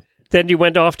 So. Then you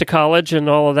went off to college and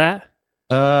all of that?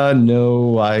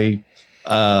 No, I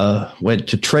went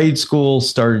to trade school,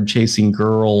 started chasing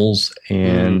girls,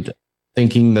 and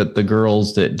thinking that the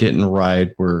girls that didn't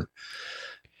ride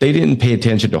they didn't pay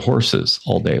attention to horses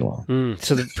all day long.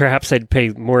 So that perhaps they'd pay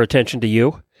more attention to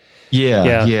you?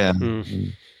 Yeah.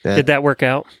 Did that work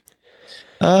out?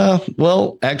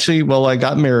 Well, actually, I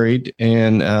got married,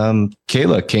 and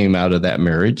Kayla came out of that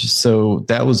marriage. So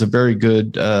that was a very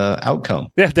good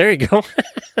outcome. Yeah, there you go.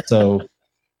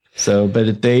 But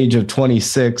at the age of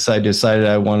 26, I decided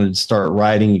I wanted to start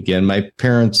riding again. My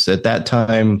parents at that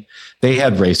time, they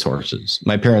had racehorses.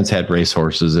 My parents had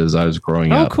racehorses as I was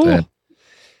growing up. Oh, cool.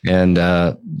 And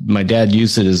my dad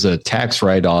used it as a tax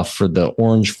write-off for the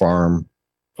orange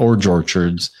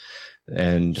orchards.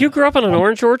 And you grew up on an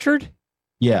orange orchard?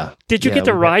 Yeah. Did you get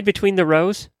to ride between the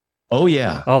rows? Oh,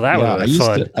 yeah. Oh, that was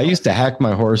fun. I used to hack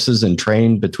my horses and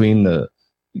train between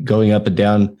going up and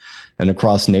down and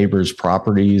across neighbors'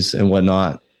 properties and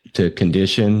whatnot to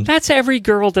condition. That's every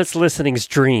girl that's listening's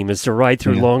dream, is to ride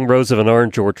through long rows of an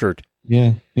orange orchard.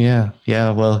 Yeah.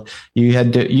 Well, you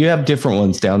have different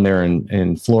ones down there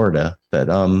in Florida, but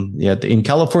in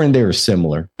California they were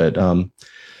similar. But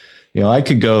I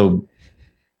could go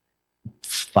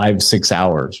 5-6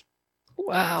 hours.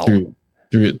 Wow.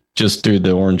 Through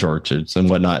the orange orchards and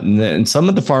whatnot, and some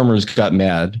of the farmers got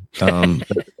mad.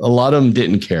 But a lot of them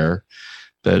didn't care,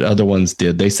 but other ones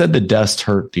did. They said the dust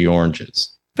hurt the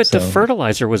oranges, but the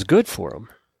fertilizer was good for them.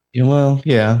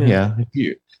 Yeah.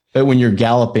 But when you're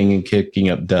galloping and kicking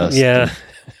up dust,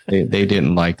 they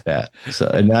didn't like that. So,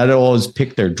 and I'd always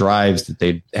pick their drives that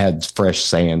they had fresh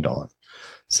sand on.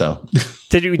 So,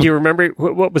 do you remember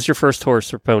what was your first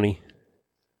horse or pony?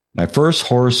 My first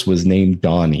horse was named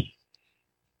Donnie.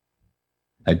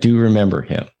 I do remember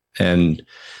him, and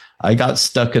I got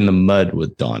stuck in the mud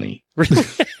with Donnie.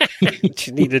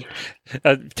 You needed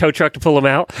a tow truck to pull him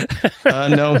out?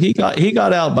 No, he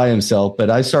got out by himself, but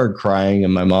I started crying,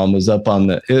 and my mom was up on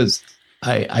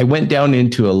I went down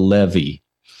into a levee,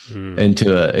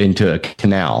 into a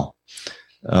canal,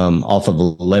 off of a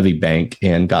levee bank,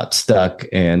 and got stuck,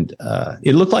 and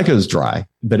it looked like it was dry,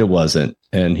 but it wasn't.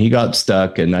 And he got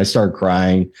stuck, and I started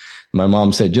crying. My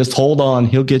mom said, "Just hold on,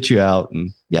 he'll get you out."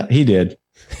 And yeah, he did.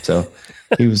 So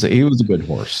he was a good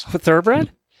horse. A thoroughbred?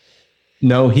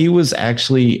 No, he was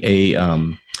actually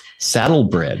a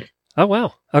saddlebred. Oh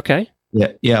wow! Okay.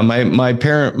 Yeah. My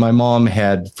mom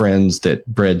had friends that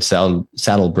bred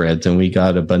saddlebreds, and we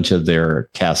got a bunch of their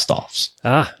cast-offs.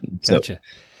 Gotcha.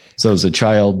 So as a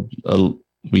child, I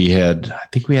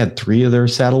think we had 3 of their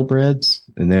saddlebreds,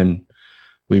 and then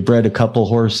we bred a couple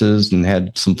horses and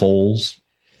had some foals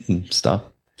and stuff.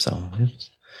 So,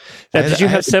 did you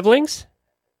have siblings?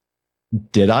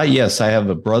 Did I? Yes, I have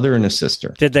a brother and a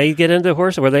sister. Did they get into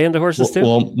horses? Were they into horses too?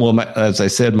 Well, as I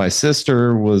said, my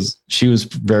sister was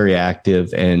very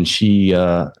active, and she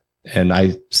and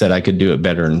I said I could do it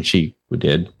better, and she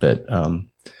did. But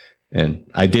And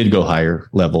I did go higher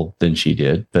level than she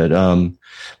did. But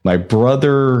my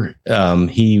brother,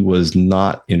 he was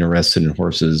not interested in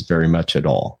horses very much at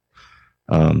all.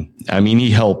 I mean, he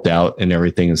helped out and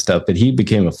everything and stuff, but he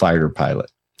became a fighter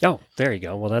pilot. Oh, there you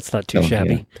go. Well, that's not too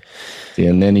shabby. Yeah.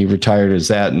 And then he retired as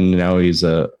that, and now he's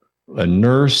a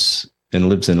nurse and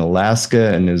lives in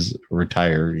Alaska and is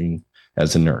retiring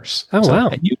as a nurse. Oh, so,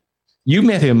 wow. You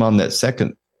met him on that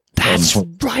second. That's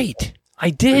right.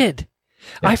 I did.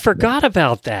 Yeah, I forgot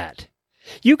about that.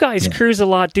 You guys cruise a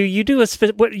lot. You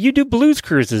do blues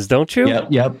cruises, don't you?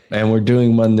 Yep. And we're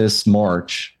doing one this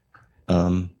March.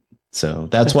 So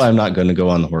that's why I'm not going to go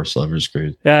on the Horse Lovers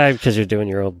Cruise. Yeah, because you're doing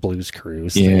your old blues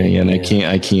cruise. Yeah, and I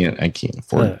can't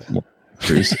afford more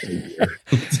cruise.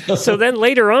 So then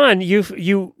later on, you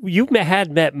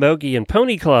had met Mogi in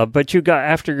Pony Club, but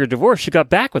after your divorce, you got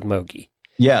back with Mogi.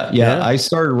 Yeah. I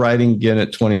started riding again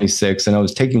at 26, and I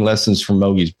was taking lessons from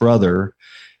Mogi's brother,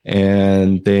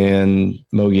 and then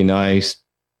Mogi and I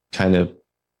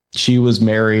she was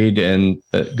married and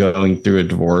going through a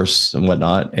divorce and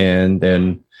whatnot, and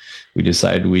then we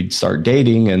decided we'd start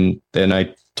dating, and then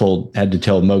I had to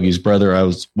tell Mogi's brother I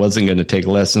wasn't going to take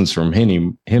lessons from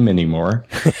him anymore,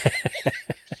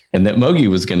 and that Mogi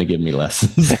was going to give me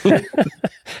lessons.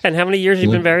 And how many years have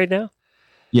you been married now?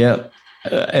 Yeah,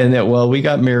 we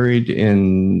got married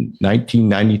in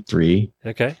 1993.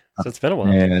 Okay, so it's been a while.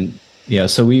 And yeah,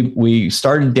 so we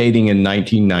started dating in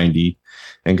 1990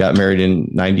 and got married in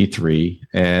 93,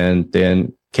 and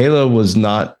then Kayla was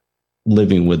not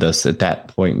living with us at that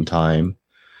point in time,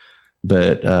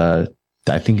 but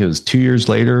I think it was 2 years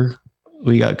later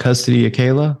we got custody of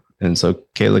Kayla, and so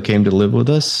Kayla came to live with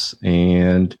us,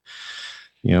 and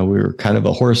we were kind of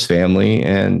a horse family,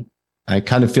 and I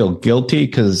kind of feel guilty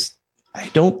because I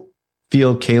don't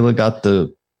feel Kayla got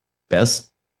the best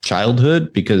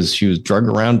childhood because she was drug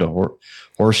around to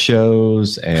horse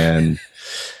shows and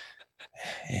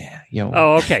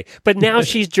Oh, okay. But now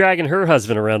she's dragging her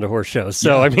husband around to horse shows.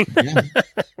 So, I mean.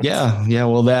 Yeah.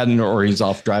 Well, or he's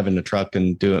off driving a truck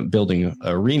and building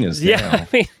arenas now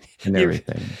and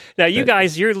everything. Now, you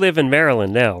guys, you live in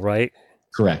Maryland now, right?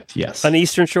 Correct, yes. On the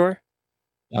Eastern Shore?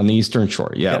 On the Eastern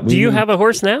Shore, yeah. Do you have a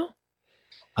horse now?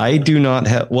 I do not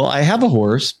have. Well, I have a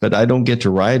horse, but I don't get to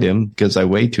ride him because I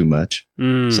weigh too much.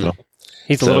 So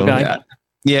he's a little guy?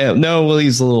 Yeah. No, well,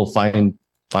 he's a little fine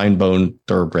bone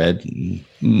thoroughbred.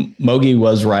 Mogi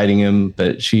was riding him,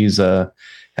 but she's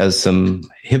has some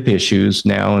hip issues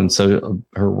now, and so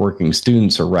her working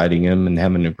students are riding him and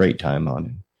having a great time on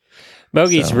him.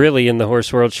 Mogi's really in the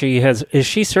horse world. Is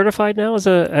she certified now as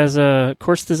a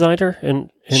course designer in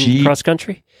cross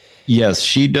country? Yes,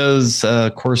 she does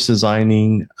course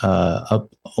designing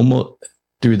up almost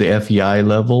through the FEI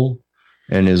level,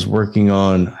 and is working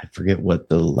on, I forget what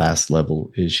the last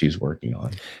level is she's working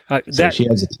on. So she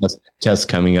has a test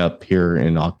coming up here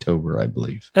in October, I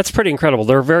believe. That's pretty incredible.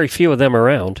 There are very few of them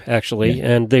around, actually,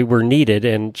 and they were needed,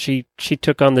 and she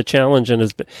took on the challenge and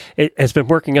has been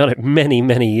working on it many,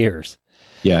 many years.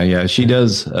 Yeah. She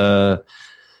does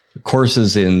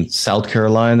courses in South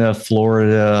Carolina,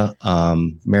 Florida,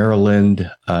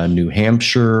 Maryland, New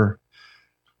Hampshire,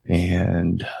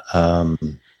 and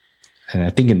I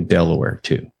think in Delaware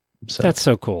too. So that's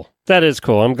so cool. That is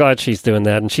cool. I'm glad she's doing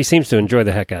that, and she seems to enjoy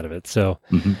the heck out of it. So,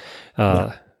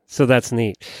 so that's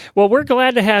neat. Well, we're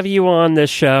glad to have you on this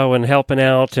show and helping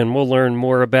out, and we'll learn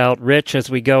more about Rich as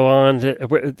we go on.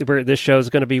 This show is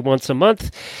going to be once a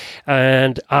month,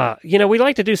 and we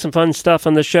like to do some fun stuff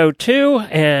on the show too.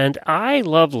 And I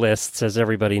love lists, as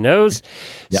everybody knows.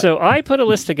 Yep. So I put a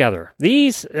list together.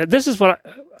 This is what.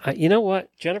 You know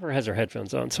what? Jennifer has her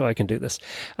headphones on, so I can do this.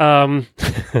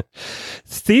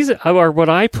 These are what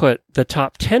I put the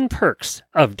top 10 perks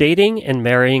of dating and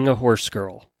marrying a horse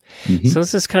girl. Mm-hmm. So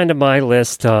this is kind of my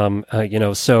list,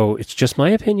 so it's just my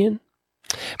opinion,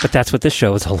 but that's what this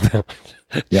show is all about.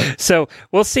 Yep. So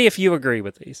we'll see if you agree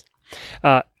with these.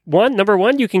 Number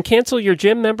one, you can cancel your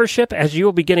gym membership as you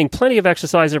will be getting plenty of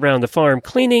exercise around the farm,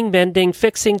 cleaning, mending,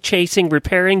 fixing, chasing,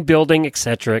 repairing, building,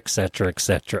 etc., etc.,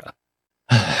 etc.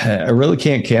 I really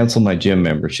can't cancel my gym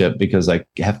membership because I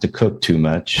have to cook too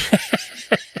much,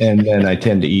 and then I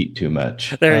tend to eat too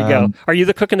much. There you go. Are you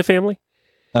the cook in the family?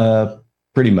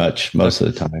 Pretty much most of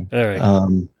the time. All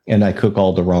right. And I cook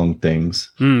all the wrong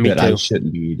things that I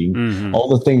shouldn't be eating. Mm-hmm. All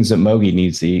the things that Mogi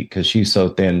needs to eat because she's so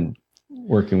thin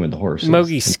working with the horses.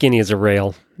 Mogi's skinny as a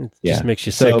rail. It just makes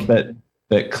you sick.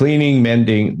 But cleaning,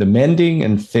 mending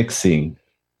and fixing,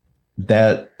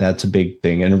 that's a big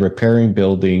thing. And repairing,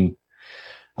 building.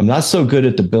 I'm not so good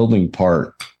at the building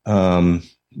part,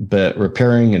 but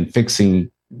repairing and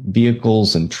fixing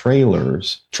vehicles and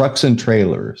trailers, trucks and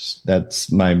trailers.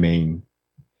 That's my main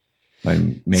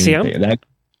thing.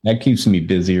 That keeps me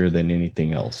busier than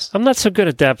anything else. I'm not so good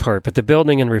at that part, but the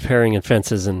building and repairing and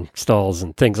fences and stalls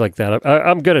and things like that,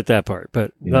 I'm good at that part,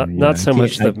 but not so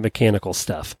much the mechanical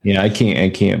stuff. Yeah, I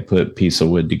can't put a piece of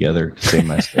wood together to save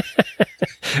myself.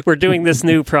 We're doing this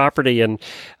new property, and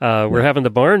we're having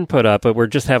the barn put up, but we're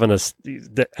just having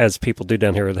as people do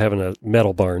down here, we're having a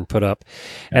metal barn put up,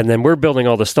 and then we're building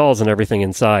all the stalls and everything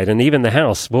inside, and even the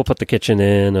house. We'll put the kitchen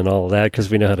in and all of that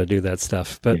because we know how to do that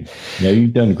stuff. But yeah,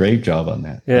 you've done a great job on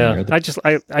that. Yeah,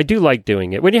 I do like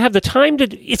doing it when you have the time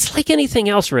to. It's like anything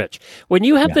else, Rich. When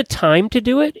you have the time to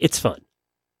do it, it's fun.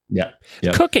 Yeah.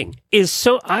 Cooking is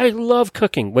so. I love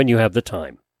cooking when you have the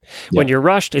time. When you're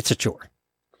rushed, it's a chore.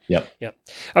 Yep.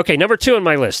 Okay, number 2 on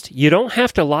my list. You don't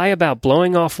have to lie about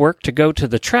blowing off work to go to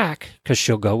the track because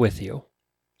she'll go with you.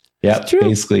 Yeah,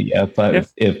 basically, yeah.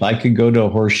 If I could go to a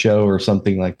horse show or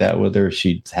something like that with her,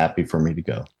 she's happy for me to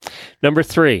go. Number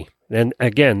 3, and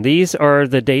again, these are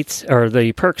the dates or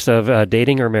the perks of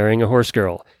dating or marrying a horse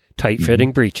girl.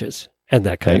 Tight-fitting breeches. And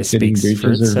that kind of speaks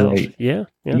for itself. Yeah.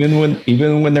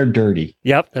 Even when they're dirty.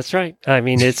 Yep, that's right. I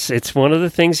mean, it's one of the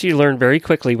things you learn very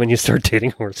quickly when you start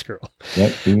dating a horse girl.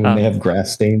 Yep, even when they have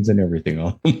grass stains and everything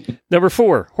on. Number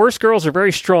 4, horse girls are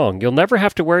very strong. You'll never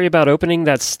have to worry about opening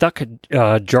that stuck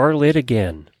jar lid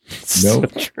again.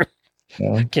 Nope.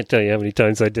 No. I can't tell you how many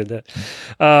times I did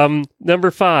that.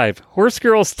 Number 5, horse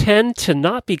girls tend to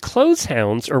not be clothes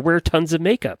hounds or wear tons of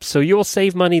makeup, so you'll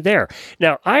save money there.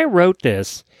 Now, I wrote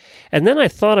this, and then I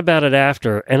thought about it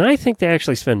after, and I think they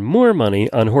actually spend more money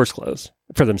on horse clothes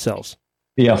for themselves.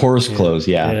 Yeah, horse clothes,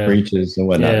 breeches and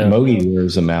whatnot. Yeah. Mogi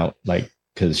wears them out,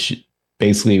 because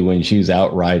basically when she's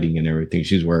out riding and everything,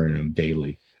 she's wearing them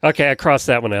daily. Okay, I crossed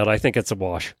that one out. I think it's a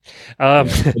wash.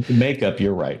 With the makeup,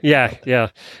 you're right. Yeah.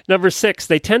 Number 6,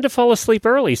 they tend to fall asleep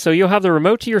early, so you'll have the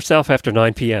remote to yourself after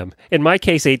 9 p.m. In my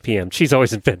case, 8 p.m. She's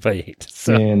always in bed by 8.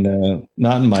 So. And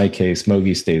not in my case.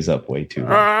 Mogi stays up way too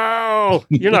long. Oh,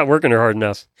 you're not working her hard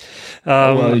enough.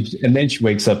 And then she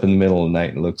wakes up in the middle of the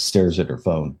night and stares at her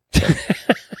phone. So.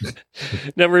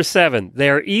 Number 7, they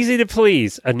are easy to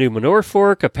please. A new manure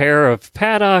fork, a pair of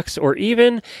paddocks, or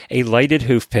even a lighted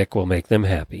hoof pick will make them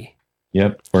happy.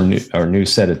 Yep, or our new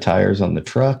set of tires on the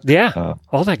truck. Yeah,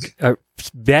 all that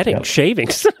bedding,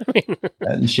 shavings.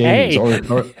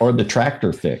 Shavings, or the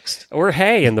tractor fixed. Or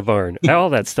hay in the barn. All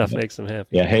that stuff makes them happy.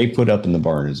 Yeah, hay put up in the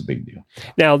barn is a big deal.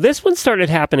 Now, this one started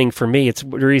happening for me. It's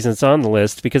the reason it's on the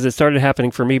list, because it started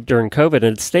happening for me during COVID,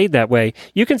 and it stayed that way.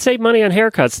 You can save money on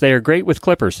haircuts. They are great with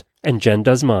clippers, and Jen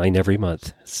does mine every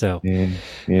month. So,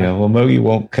 well, Mogi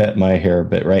won't cut my hair,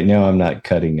 but right now I'm not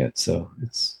cutting it, so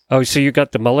it's... Oh, so you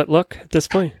got the mullet look at this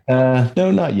point? No,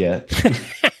 not yet.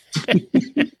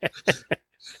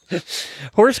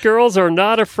 Horse girls are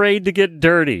not afraid to get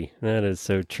dirty. That is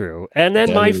so true. And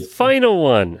then my final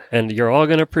one, and you're all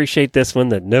going to appreciate this one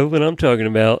that know what I'm talking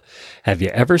about. Have you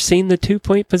ever seen the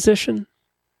 2-point position?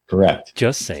 Correct.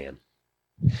 Just saying.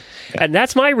 Yeah. And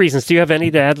that's my reasons. Do you have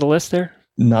any to add to the list there?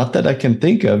 Not that I can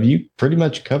think of. You pretty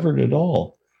much covered it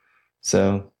all.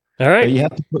 So... All right.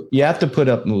 You have to put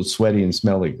up with sweaty and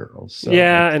smelly girls. So.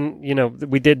 Yeah, and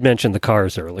we did mention the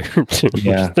cars earlier too.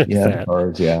 The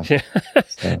cars,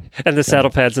 So, and the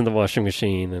saddle pads in the washing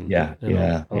machine, and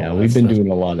all we've been doing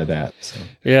a lot of that. So.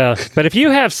 Yeah, but if you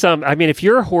have if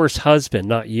you're a horse husband,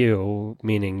 not you,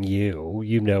 meaning you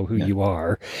know who you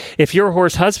are. If your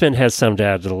horse husband has some to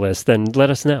add to the list, then let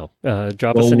us know.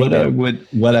 Drop us an email.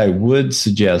 What I would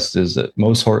suggest is that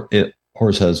most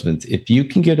horse husbands, if you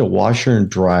can get a washer and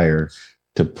dryer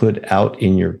to put out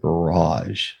in your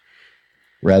garage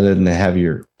rather than have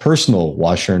your personal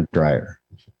washer and dryer,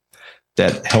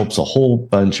 that helps a whole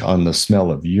bunch on the smell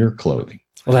of your clothing.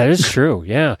 Well, that is true.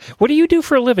 Yeah. What do you do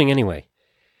for a living anyway?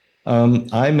 I'm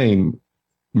a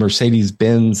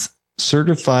Mercedes-Benz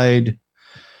certified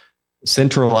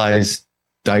centralized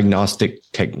diagnostic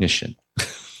technician.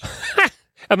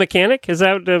 A mechanic? Is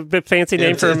that a fancy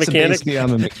name for a mechanic? Basically,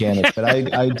 I'm a mechanic, but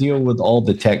I deal with all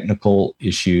the technical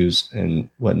issues and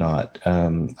whatnot.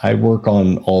 I work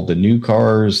on all the new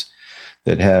cars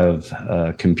that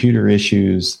have computer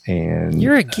issues. And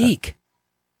you're a geek.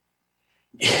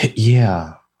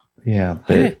 Yeah.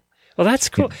 But, well, that's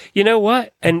cool. You know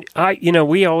what? And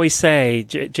we always say,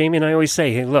 Jamie and I always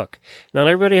say, hey, look, not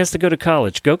everybody has to go to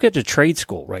college. Go get to trade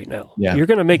school right now. Yeah. You're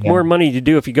going to make more money to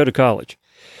do if you go to college.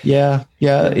 Yeah,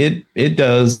 it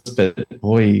does, but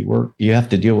boy, you have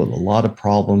to deal with a lot of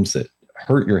problems that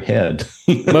hurt your head.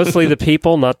 Mostly the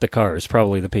people, not the cars.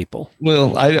 Probably the people. Well,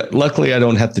 luckily I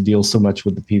don't have to deal so much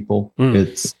with the people.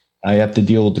 I have to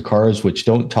deal with the cars, which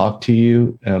don't talk to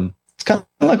you. It's kind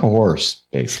of like a horse,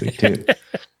 basically, too.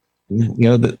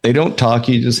 They don't talk.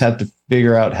 You just have to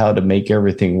figure out how to make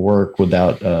everything work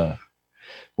without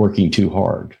working too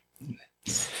hard.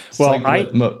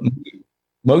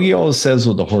 Mogi always says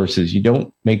with the horses, you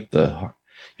want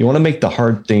to make the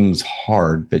hard things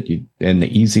hard, and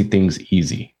the easy things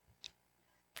easy.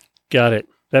 Got it.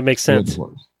 That makes sense.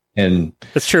 And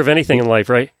that's true of anything in life,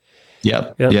 right?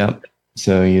 Yep.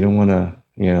 So you don't want to,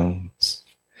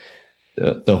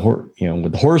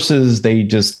 with horses, they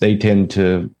tend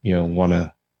to, want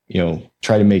to,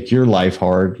 try to make your life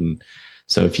hard. And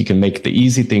so if you can make the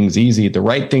easy things easy, the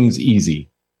right things easy,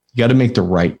 you got to make the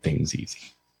right things easy.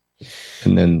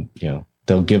 And then,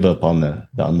 they'll give up on the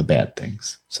bad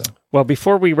things. So, well,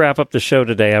 before we wrap up the show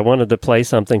today, I wanted to play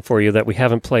something for you that we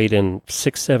haven't played in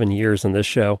 6-7 years in this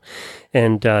show.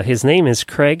 And his name is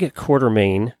Craig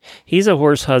Quartermain. He's a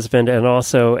horse husband and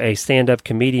also a stand-up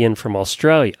comedian from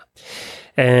Australia.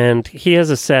 And he has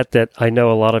a set that I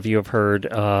know a lot of you have heard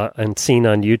and seen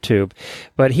on YouTube.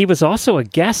 But he was also a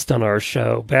guest on our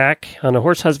show back on a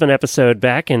Horse Husband episode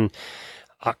back in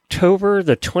October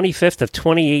the 25th of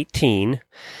 2018.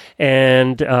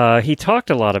 And he talked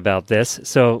a lot about this.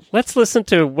 So let's listen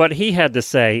to what he had to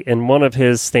say in one of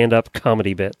his stand-up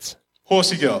comedy bits.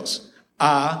 Horsey girls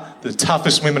are the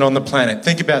toughest women on the planet.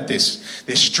 Think about this.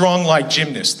 They're strong like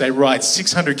gymnasts. They ride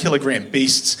 600-kilogram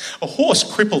beasts. A horse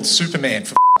crippled Superman,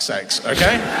 for sakes,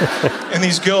 okay? And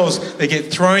these girls, they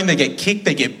get thrown, they get kicked,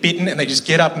 they get bitten, and they just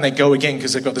get up and they go again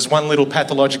because they've got this one little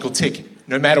pathological tick.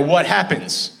 No matter what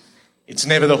happens, it's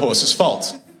never the horse's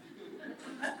fault.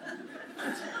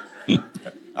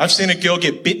 I've seen a girl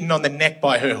get bitten on the neck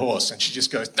by her horse, and she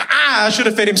just goes, I should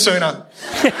have fed him sooner.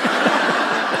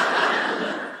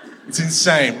 It's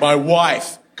insane. My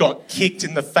wife got kicked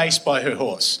in the face by her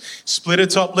horse. Split her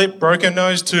top lip, broke her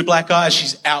nose, 2 black eyes.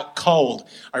 She's out cold.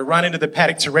 I run into the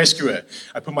paddock to rescue her.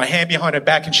 I put my hand behind her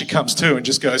back and she comes to and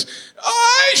just goes,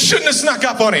 I shouldn't have snuck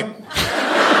up on him.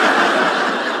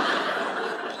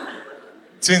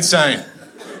 It's insane.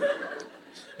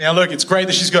 Now, look, it's great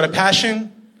that she's got a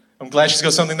passion. I'm glad she's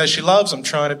got something that she loves. I'm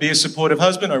trying to be a supportive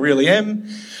husband. I really am.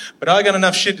 But I got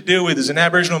enough shit to deal with as an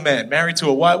Aboriginal man married to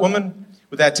a white woman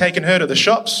without taking her to the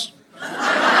shops.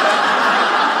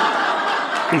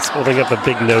 He's holding up a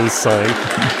big nose sign.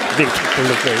 Big kick in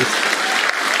the face.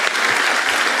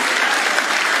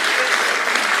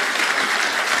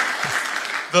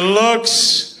 The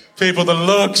looks. People, the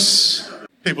looks.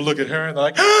 People look at her and they're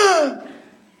like, ah!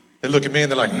 They look at me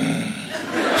and they're like,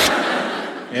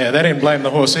 Yeah, they didn't blame the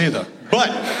horse either. But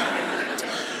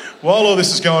while all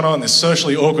this is going on, this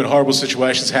socially awkward, horrible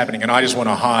situation's happening, and I just want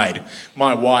to hide.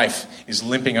 My wife is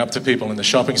limping up to people in the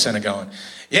shopping centre going,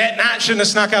 shouldn't have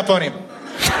snuck up on him.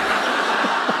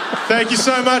 Thank you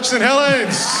so much, St.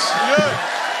 Helens. Yeah.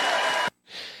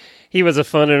 He was a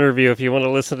fun interview. If you want to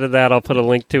listen to that, I'll put a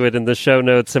link to it in the show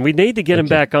notes. And we need to get him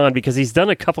back on because he's done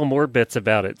a couple more bits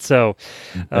about it. So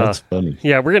that's funny.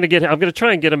 Yeah, I'm going to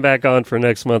try and get him back on for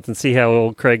next month and see how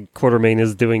old Craig Quartermain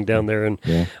is doing down there in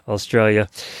Australia.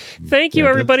 Thank you,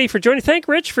 everybody, for joining. Thank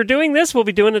Rich for doing this. We'll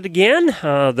be doing it again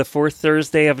the 4th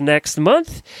Thursday of next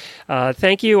month.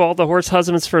 Thank you, all the horse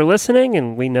husbands, for listening.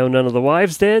 And we know none of the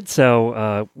wives did.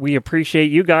 So we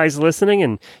appreciate you guys listening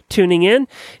and tuning in.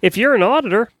 If you're an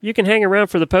auditor, you can hang around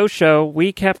for the post show.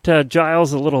 We kept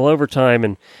Giles a little overtime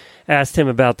and asked him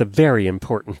about the very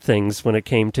important things when it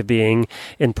came to being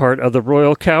in part of the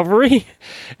Royal Cavalry.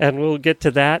 And we'll get to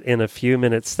that in a few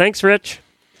minutes. Thanks, Rich.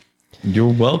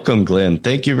 You're welcome, Glenn.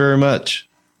 Thank you very much.